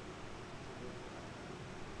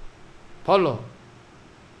 Follow.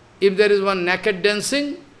 If there is one naked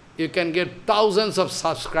dancing, you can get thousands of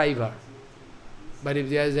subscribers. But if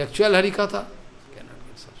there is actual HariKatha, you cannot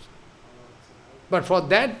get subscribers. But for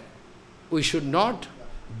that, we should not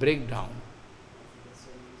break down.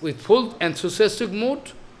 With full enthusiastic mood,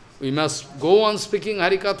 we must go on speaking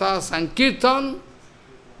HariKatha, Sankirtan,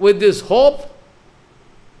 with this hope.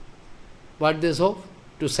 What this hope?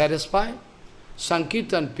 To satisfy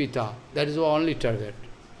Sankirtan Pita. That is our only target.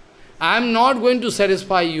 I am not going to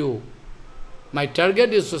satisfy you. My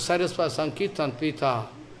target is to satisfy Sankirtan Pita,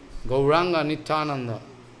 Gauranga Nityananda.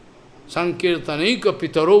 Sankirtanika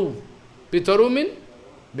Pitaro. Pitaro means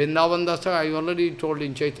Vrindavan Dasa, I already told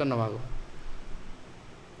in Chaitanya Bhagavatam.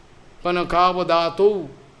 Panakavadato,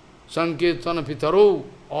 Sankirtana Pitaro,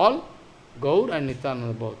 all Gaur and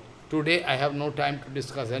Nityananda both. Today I have no time to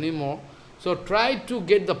discuss anymore. So try to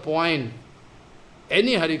get the point.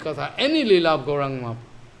 Any HariKatha, any Leela of Gauranga Mahaprabhu,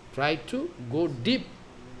 try to go deep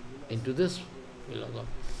into this philosophy.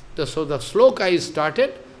 So the shloka is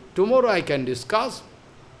started. Tomorrow I can discuss.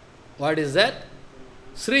 What is that?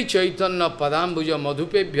 Sri Chaitanya Padambuja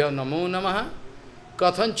Madhupebhya Namo Namaha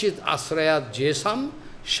Kathanchit Asrayat Jesam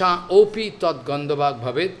Sha Opi Tat Gandhabhag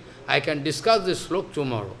Bhavet. I can discuss this slok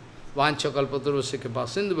tomorrow. Vanchakalpatarusya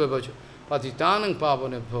Pasindu Bebacho Patitanang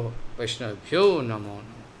Pavanebhyo Vaishnavabhyo Namo Namo.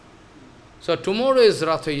 So tomorrow is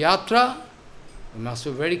Ratha Yatra. We must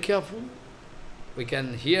be very careful. We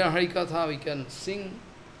can hear HariKatha, we can sing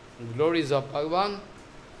glories of Bhagavan.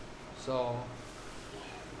 So,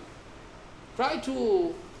 try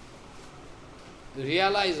to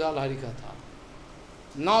realize all HariKatha.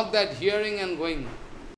 Not that hearing and going.